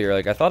thinking earlier,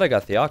 like, I thought I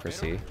got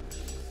theocracy.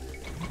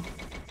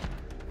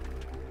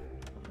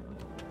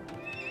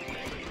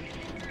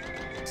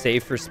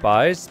 Save for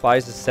spies.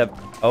 Spies is 7.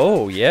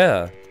 Oh,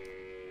 yeah.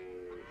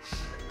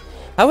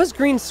 How is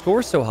Green's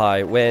score so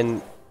high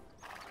when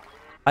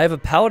I have a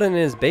paladin in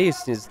his base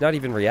and he's not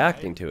even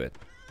reacting to it?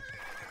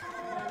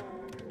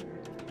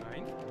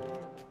 Nine.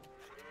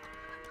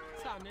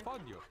 Sane.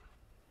 Podio.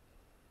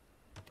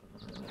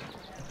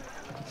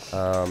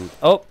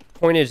 Oh,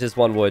 coinage is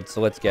 1 wood,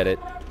 so let's get it.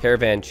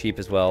 Caravan cheap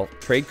as well.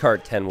 Trade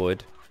cart 10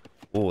 wood.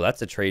 Ooh,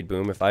 that's a trade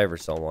boom if I ever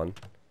saw one.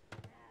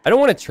 I don't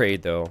want to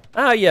trade though.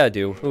 Ah, yeah, I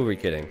do. Who are we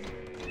kidding?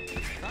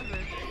 Salve.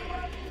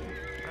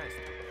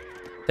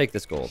 Presto. Take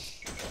this gold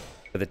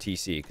for the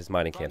TC because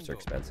mining camps are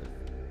expensive.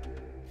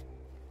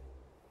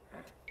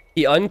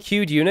 He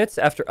unqueued units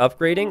after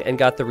upgrading and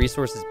got the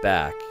resources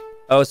back.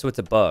 Oh, so it's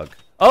a bug.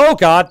 Oh,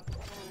 God.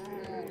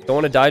 Don't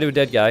want to die to a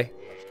dead guy.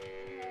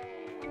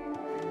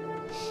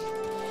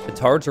 The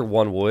tards are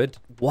 1 wood.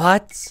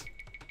 What?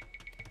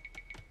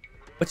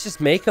 Let's just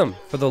make them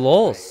for the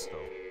lulz.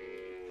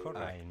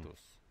 Correctus.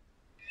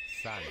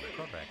 Sane.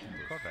 Correct.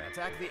 Correct.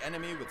 Attack the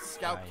enemy with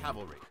scout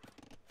cavalry.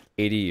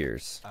 80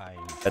 years. Ein.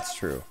 That's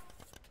true.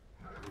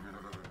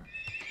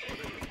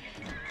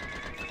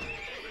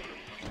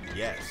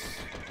 Yes.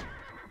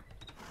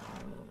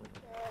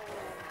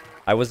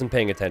 I wasn't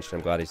paying attention.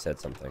 I'm glad he said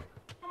something.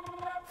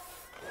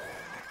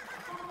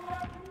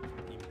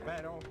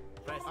 Impero.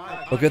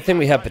 Presto. Well, good thing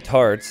we have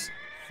petards.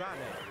 Sane.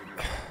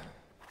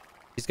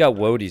 He's got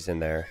woadies in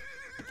there.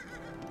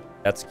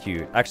 That's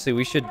cute. Actually,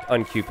 we should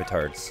unqueue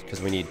petards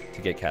because we need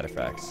to get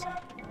cataphracts.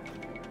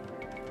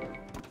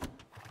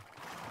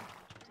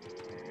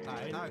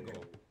 Ein. Ago.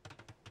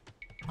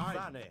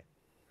 Sane.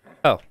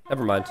 Oh,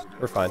 never mind.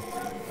 We're fine. Ago.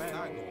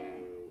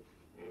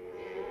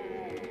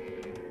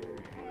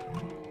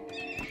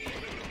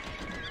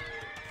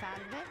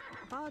 Salve.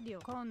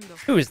 Podio. Condo.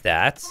 Who is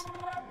that?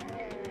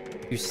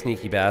 You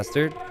sneaky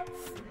bastard.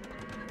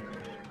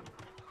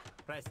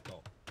 Presto.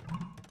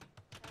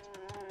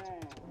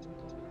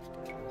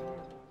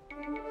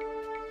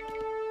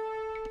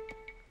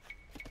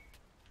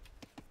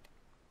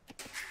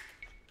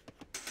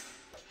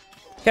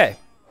 Okay.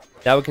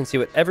 Now we can see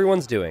what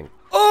everyone's doing.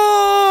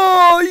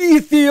 Oh,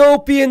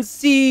 Ethiopian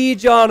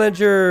siege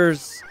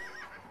onagers.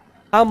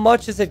 How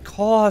much does it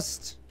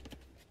cost?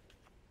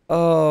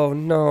 Oh,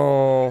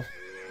 no.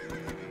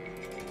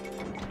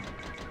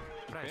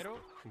 Impero.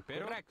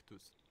 Impero.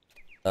 Rectus.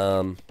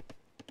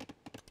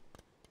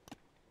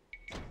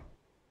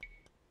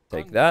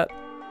 Take that.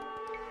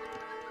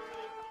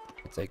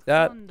 Take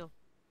that. Condo.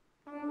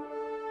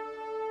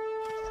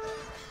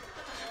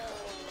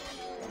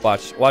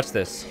 Watch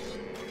this.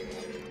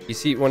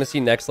 You want to see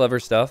next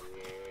lever stuff?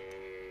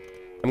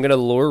 I'm gonna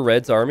lure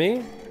Red's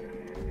army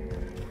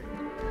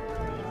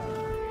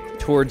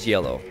towards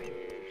yellow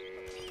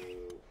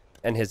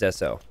and his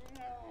SO.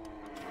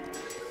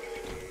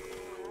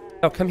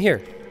 Oh, come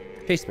here.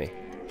 Chase me.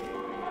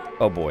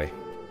 Oh boy.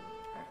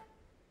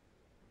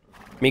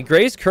 I mean,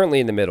 Gray's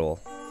currently in the middle,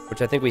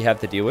 which I think we have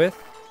to deal with.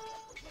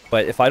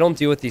 But if I don't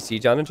deal with these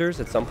siege onagers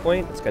at some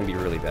point, it's gonna be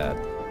really bad.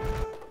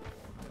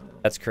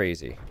 That's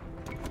crazy.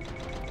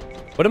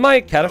 What do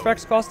my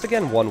cataphracts cost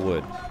again? 1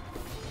 wood.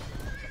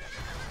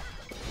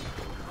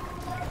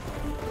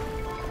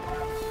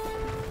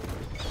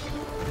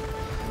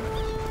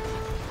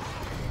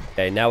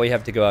 Okay, now we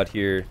have to go out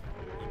here.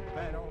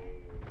 Impero.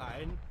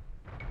 Ein.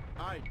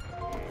 Ein.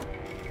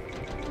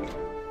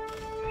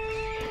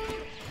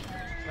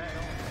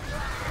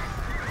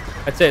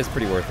 I'd say it's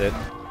pretty worth it.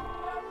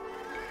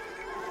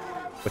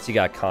 What's he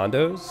got?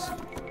 Condos?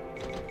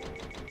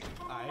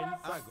 Ein.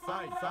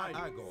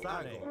 Ago.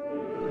 Sane.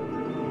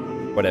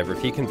 Whatever.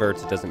 If he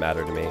converts, it doesn't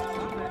matter to me.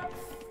 Salve.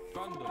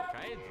 Quando?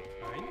 Caedo.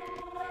 Ein.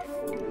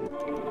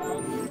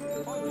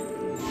 Podio.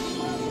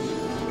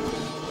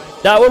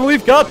 That one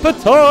we've got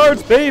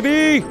petards,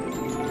 baby!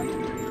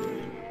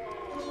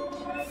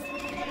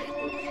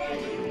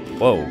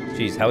 Whoa,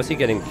 jeez, how is he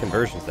getting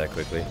conversions that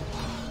quickly?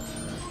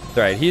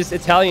 Alright, he's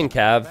Italian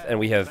Cav, and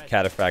we have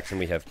Cataphracts, and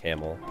we have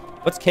Camel.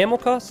 What's Camel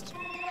cost?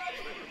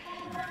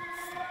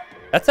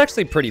 That's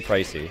actually pretty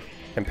pricey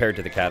compared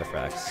to the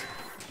Cataphracts.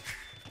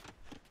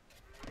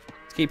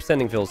 Let's keep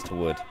sending vills to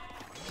wood.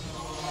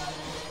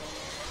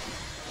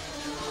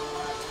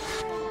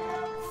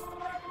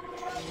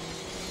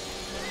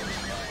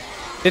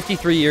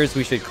 "53 years,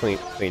 we should clean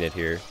it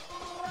here."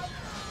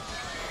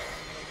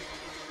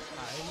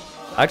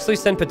 Actually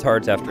send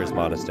petards after his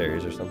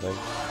monasteries or something.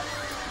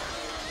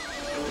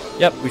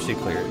 Yep, we should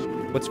clear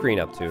it. What's green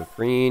up to?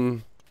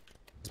 Green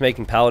He's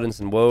making paladins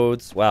and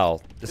woads. Wow,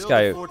 this Build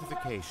guy a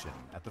fortification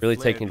at the really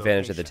flared taking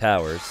advantage of the location.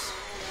 towers.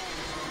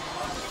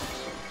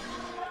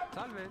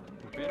 Salve.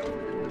 Impero.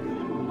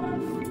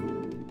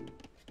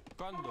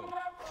 Quando?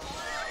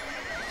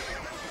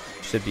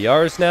 Should be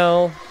ours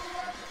now.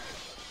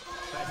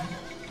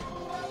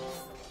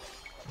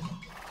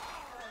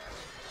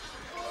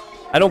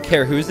 I don't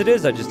care whose it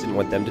is, I just didn't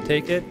want them to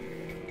take it.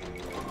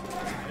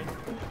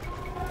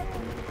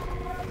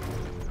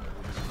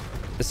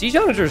 The siege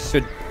onagers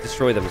should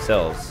destroy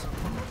themselves.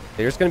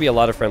 There's going to be a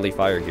lot of friendly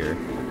fire here.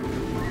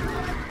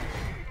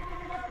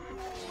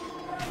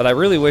 But I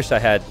really wish I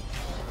had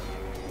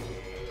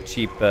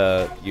cheap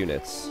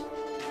units.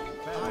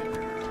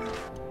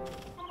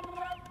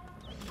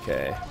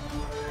 Okay.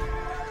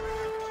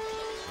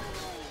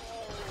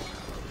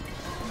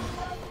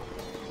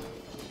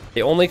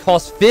 They only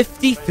cost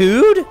 50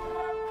 food?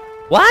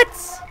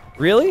 What?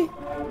 Really?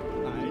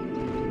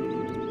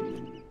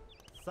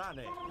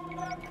 Sane.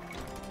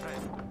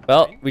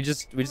 Well, we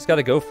just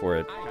gotta go for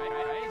it.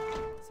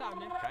 Caedo.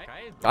 Sane.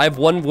 Caedo. I have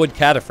 1 wood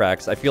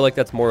cataphracts. I feel like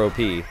that's more OP.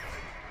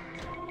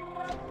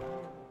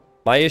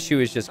 My issue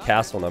is just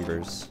castle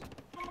numbers.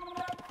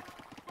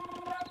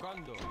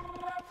 Quando?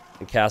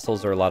 And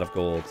castles are a lot of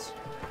golds.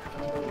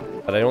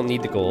 But I don't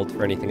need the gold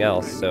for anything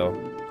else, so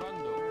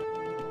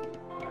Quando?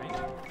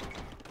 Ein.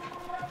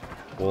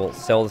 we'll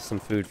sell some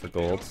food for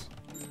golds.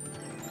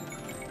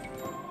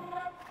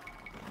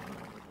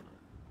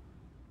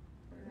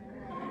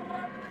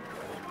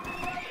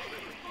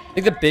 I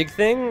think the big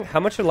thing,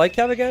 how much would light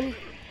cap again?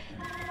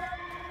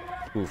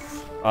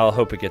 Oof. I'll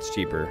hope it gets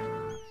cheaper.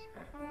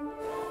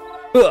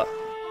 Ugh.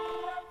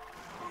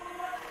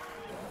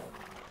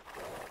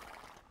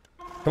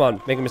 Come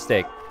on, make a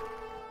mistake.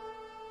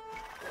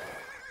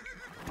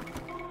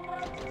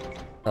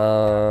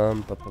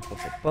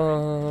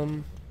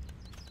 Bum.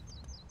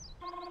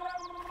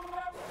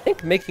 I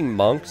think making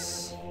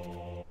monks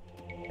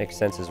makes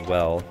sense as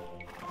well.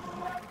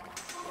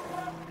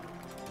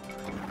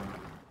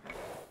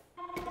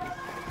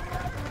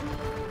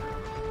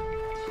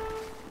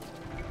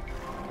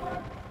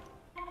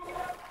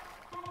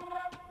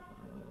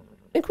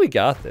 I think we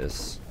got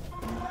this.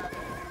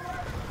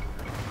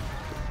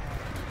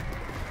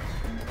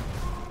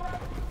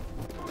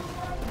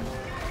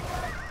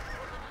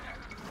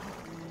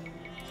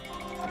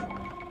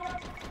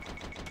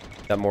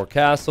 Got more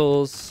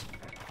castles.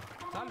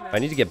 Salve. I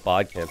need to get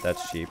bod camp.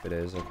 That's cheap. It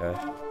is. Okay.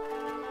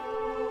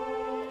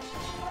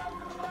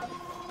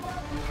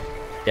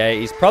 Yeah,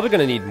 he's probably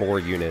going to need more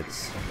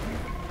units.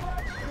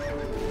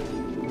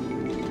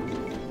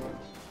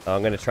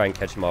 I'm going to try and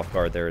catch him off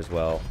guard there as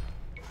well.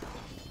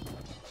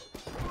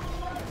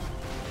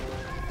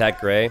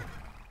 That gray?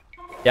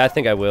 Yeah, I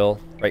think I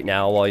will. Right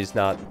now, while he's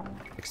not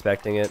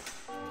expecting it.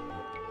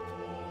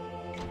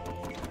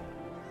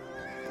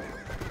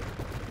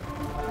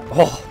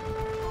 Oh!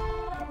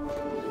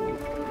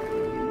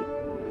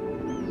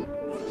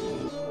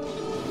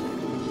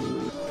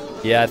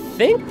 Yeah, I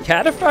think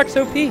Cataphract's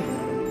OP.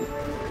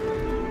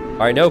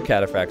 I know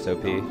Cataphract's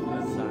OP.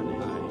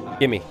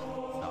 Gimme.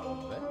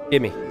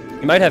 Gimme.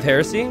 You might have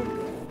Heresy.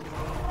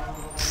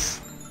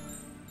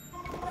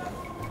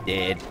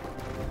 Dead.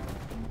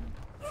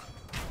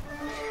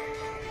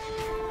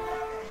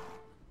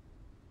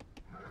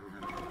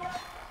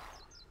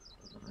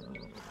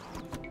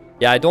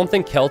 Yeah, I don't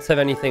think Celts have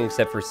anything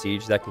except for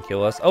Siege that can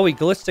kill us. Oh, he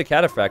glitched a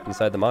Cataphract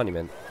inside the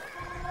monument.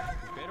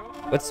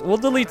 We'll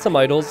delete some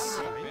idols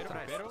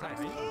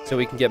so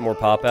we can get more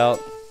pop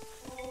out.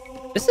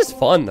 This is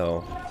fun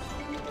though.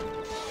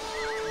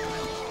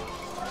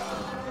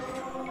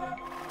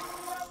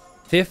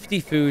 50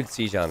 food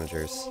siege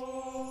onagers.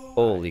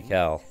 Holy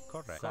cow.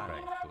 Correct.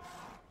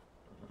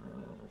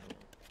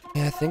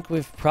 Yeah, I think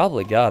we've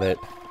probably got it.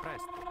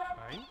 Presto.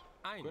 Ein.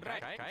 Ein.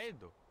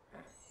 Caedo.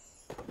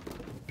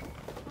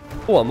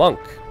 Oh, a monk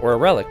or a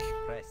relic.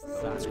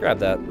 Presto. Let's grab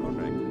that.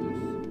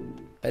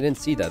 I didn't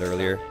see that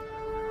earlier.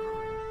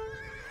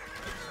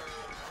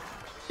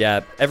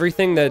 Yeah,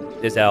 everything that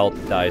is out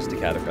dies to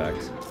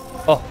Cataphract.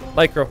 Oh,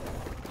 micro.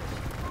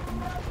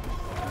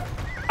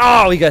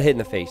 Oh, he got hit in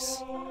the face.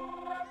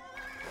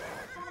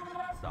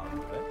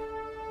 Salve.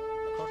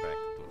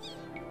 Correctus.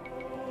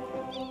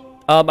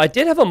 I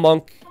did have a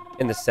monk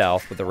in the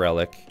south with a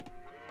relic.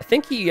 I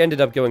think he ended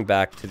up going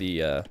back to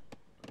the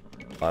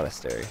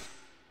monastery.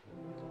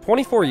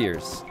 24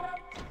 years.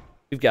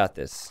 We've got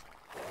this.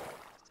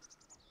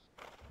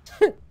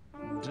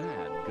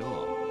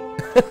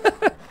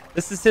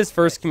 This is his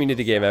first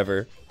community game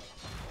ever.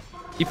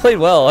 He played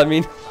well, I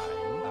mean.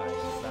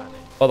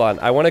 Hold on,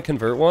 I want to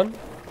convert one.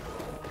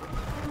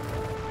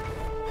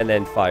 And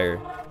then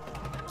fire.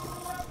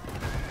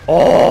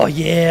 Oh,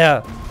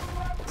 yeah!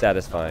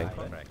 Satisfying.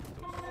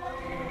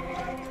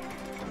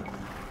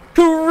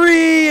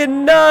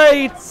 Korean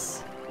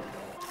Knights!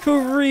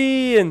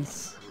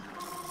 Koreans!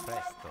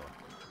 Presto.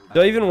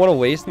 Do I even want to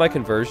waste my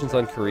conversions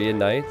on Korean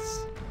Knights?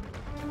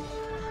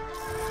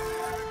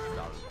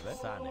 Salve.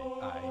 Sane.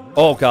 Ein.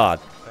 Oh, God.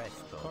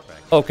 Presto.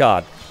 Correct. Oh,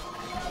 God.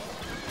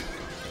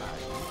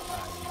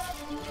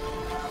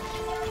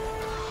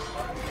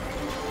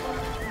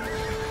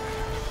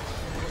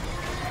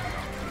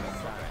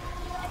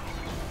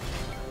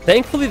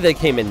 Thankfully, they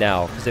came in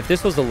now, because if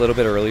this was a little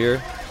bit earlier,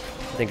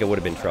 I think it would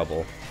have been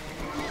trouble.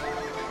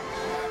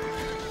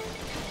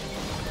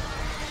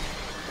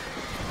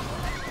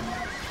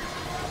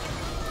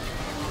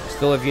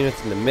 Still have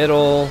units in the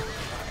middle.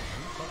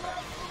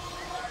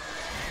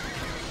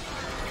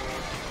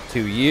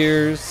 2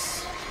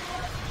 years.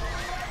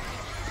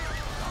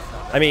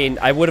 I mean,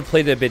 I would have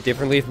played it a bit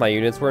differently if my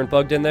units weren't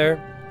bugged in there.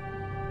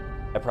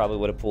 I probably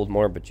would have pulled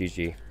more, but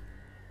GG.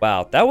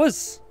 Wow, that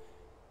was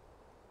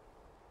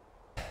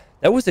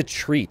a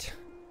treat.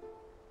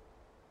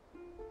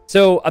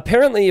 So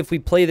apparently, if we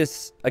play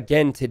this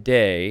again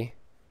today,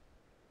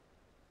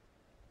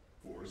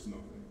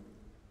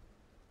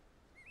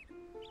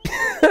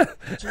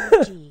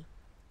 GG.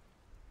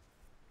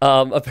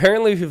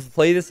 apparently, if we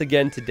play this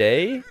again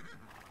today,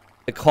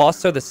 the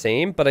costs are the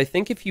same. But I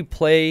think if you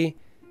play,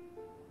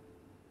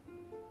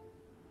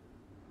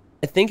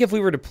 I think if we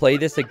were to play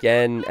this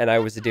again and I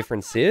was a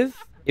different civ,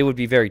 it would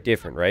be very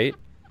different, right?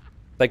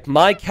 Like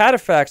my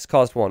cataphracts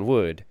cost 1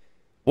 wood.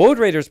 Woad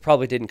Raiders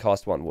probably didn't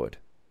cost 1 wood.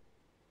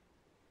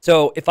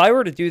 So if I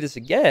were to do this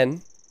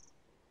again,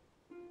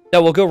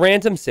 now we'll go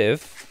random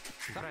civ.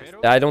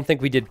 I don't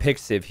think we did pick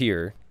civ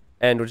here,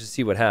 and we'll just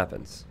see what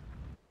happens.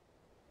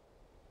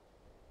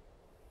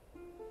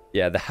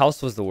 Yeah, the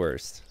house was the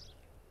worst.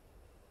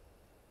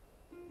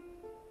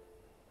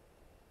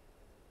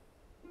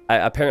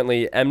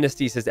 Apparently,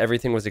 Amnesty says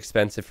everything was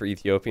expensive for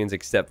Ethiopians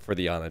except for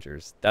the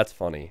onagers. That's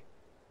funny.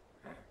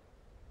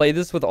 Play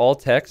this with all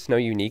text, no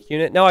unique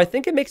unit. No, I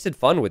think it makes it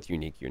fun with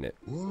unique unit.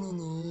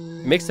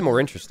 It makes it more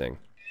interesting.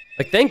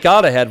 Like, thank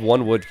God I had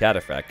 1 wood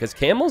cataphract, because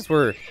camels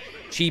were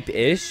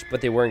cheap-ish,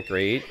 but they weren't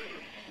great.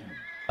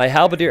 My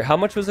halberdier, how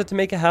much was it to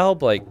make a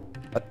halb? Like,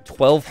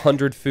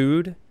 1,200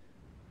 food?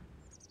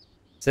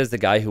 Says the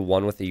guy who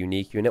won with a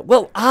unique unit.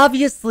 Well,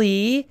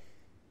 obviously,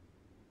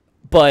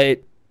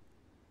 but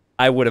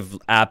I would have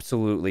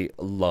absolutely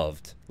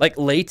loved. Like,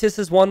 Latus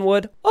is 1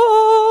 wood.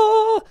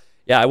 Oh!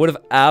 Yeah, I would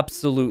have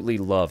absolutely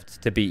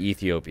loved to be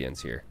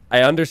Ethiopians here.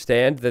 I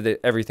understand that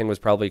everything was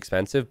probably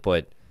expensive,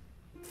 but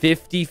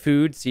 50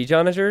 food siege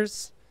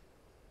onagers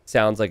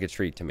sounds like a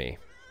treat to me.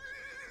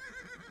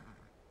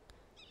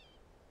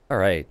 All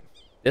right.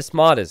 This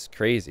mod is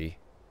crazy.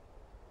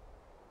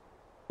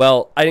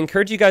 Well, I'd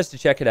encourage you guys to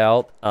check it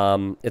out.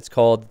 It's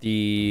called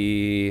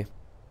the...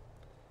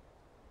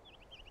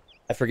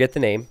 I forget the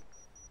name.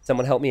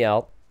 Someone help me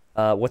out.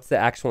 What's the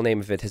actual name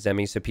of it,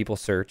 Hizemi, so people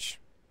search?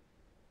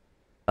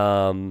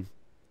 Like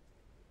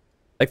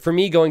for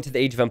me, going to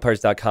the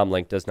ageofempires.com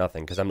link does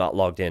nothing because I'm not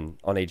logged in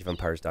on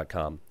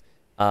ageofempires.com.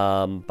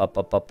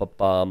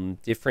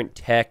 Different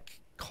tech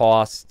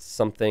costs,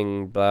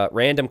 something,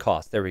 random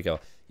cost. There we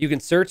go. You can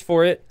search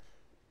for it.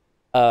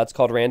 It's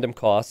called random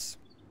costs.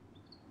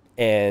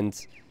 And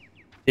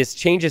this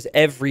changes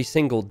every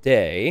single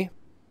day.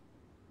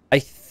 I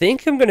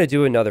think I'm going to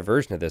do another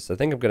version of this. I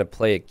think I'm going to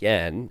play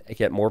again,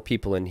 get more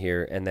people in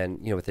here, and then,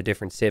 you know, with a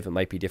different civ, it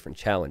might be different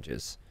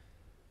challenges.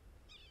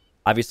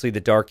 Obviously,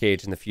 the Dark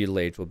Age and the Feudal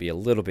Age will be a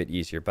little bit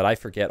easier, but I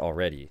forget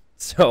already.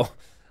 So,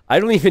 I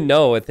don't even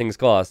know what things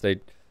cost. I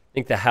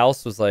think the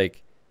house was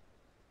like...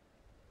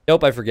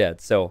 Nope, I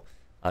forget. So,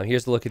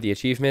 here's a look at the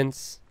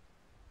achievements.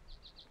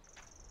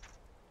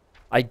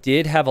 I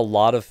did have a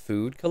lot of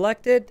food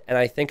collected, and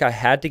I think I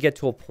had to get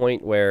to a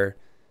point where...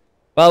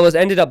 Well, I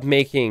ended up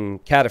making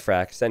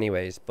cataphracts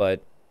anyways,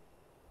 but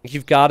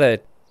you've got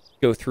to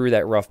go through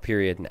that rough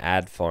period and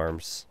add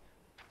farms.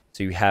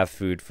 So you have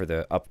food for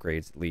the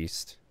upgrades at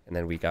least. And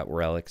then we got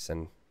relics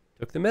and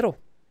took the middle.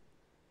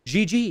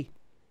 GG.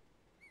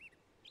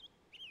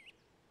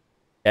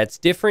 It's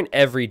different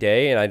every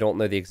day, and I don't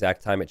know the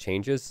exact time it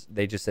changes.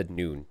 They just said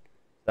noon.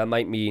 That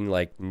might mean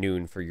like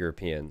noon for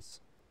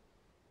Europeans.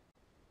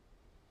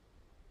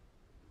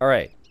 All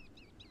right.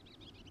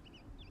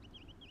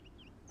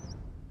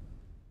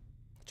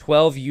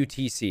 12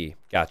 UTC.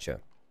 Gotcha.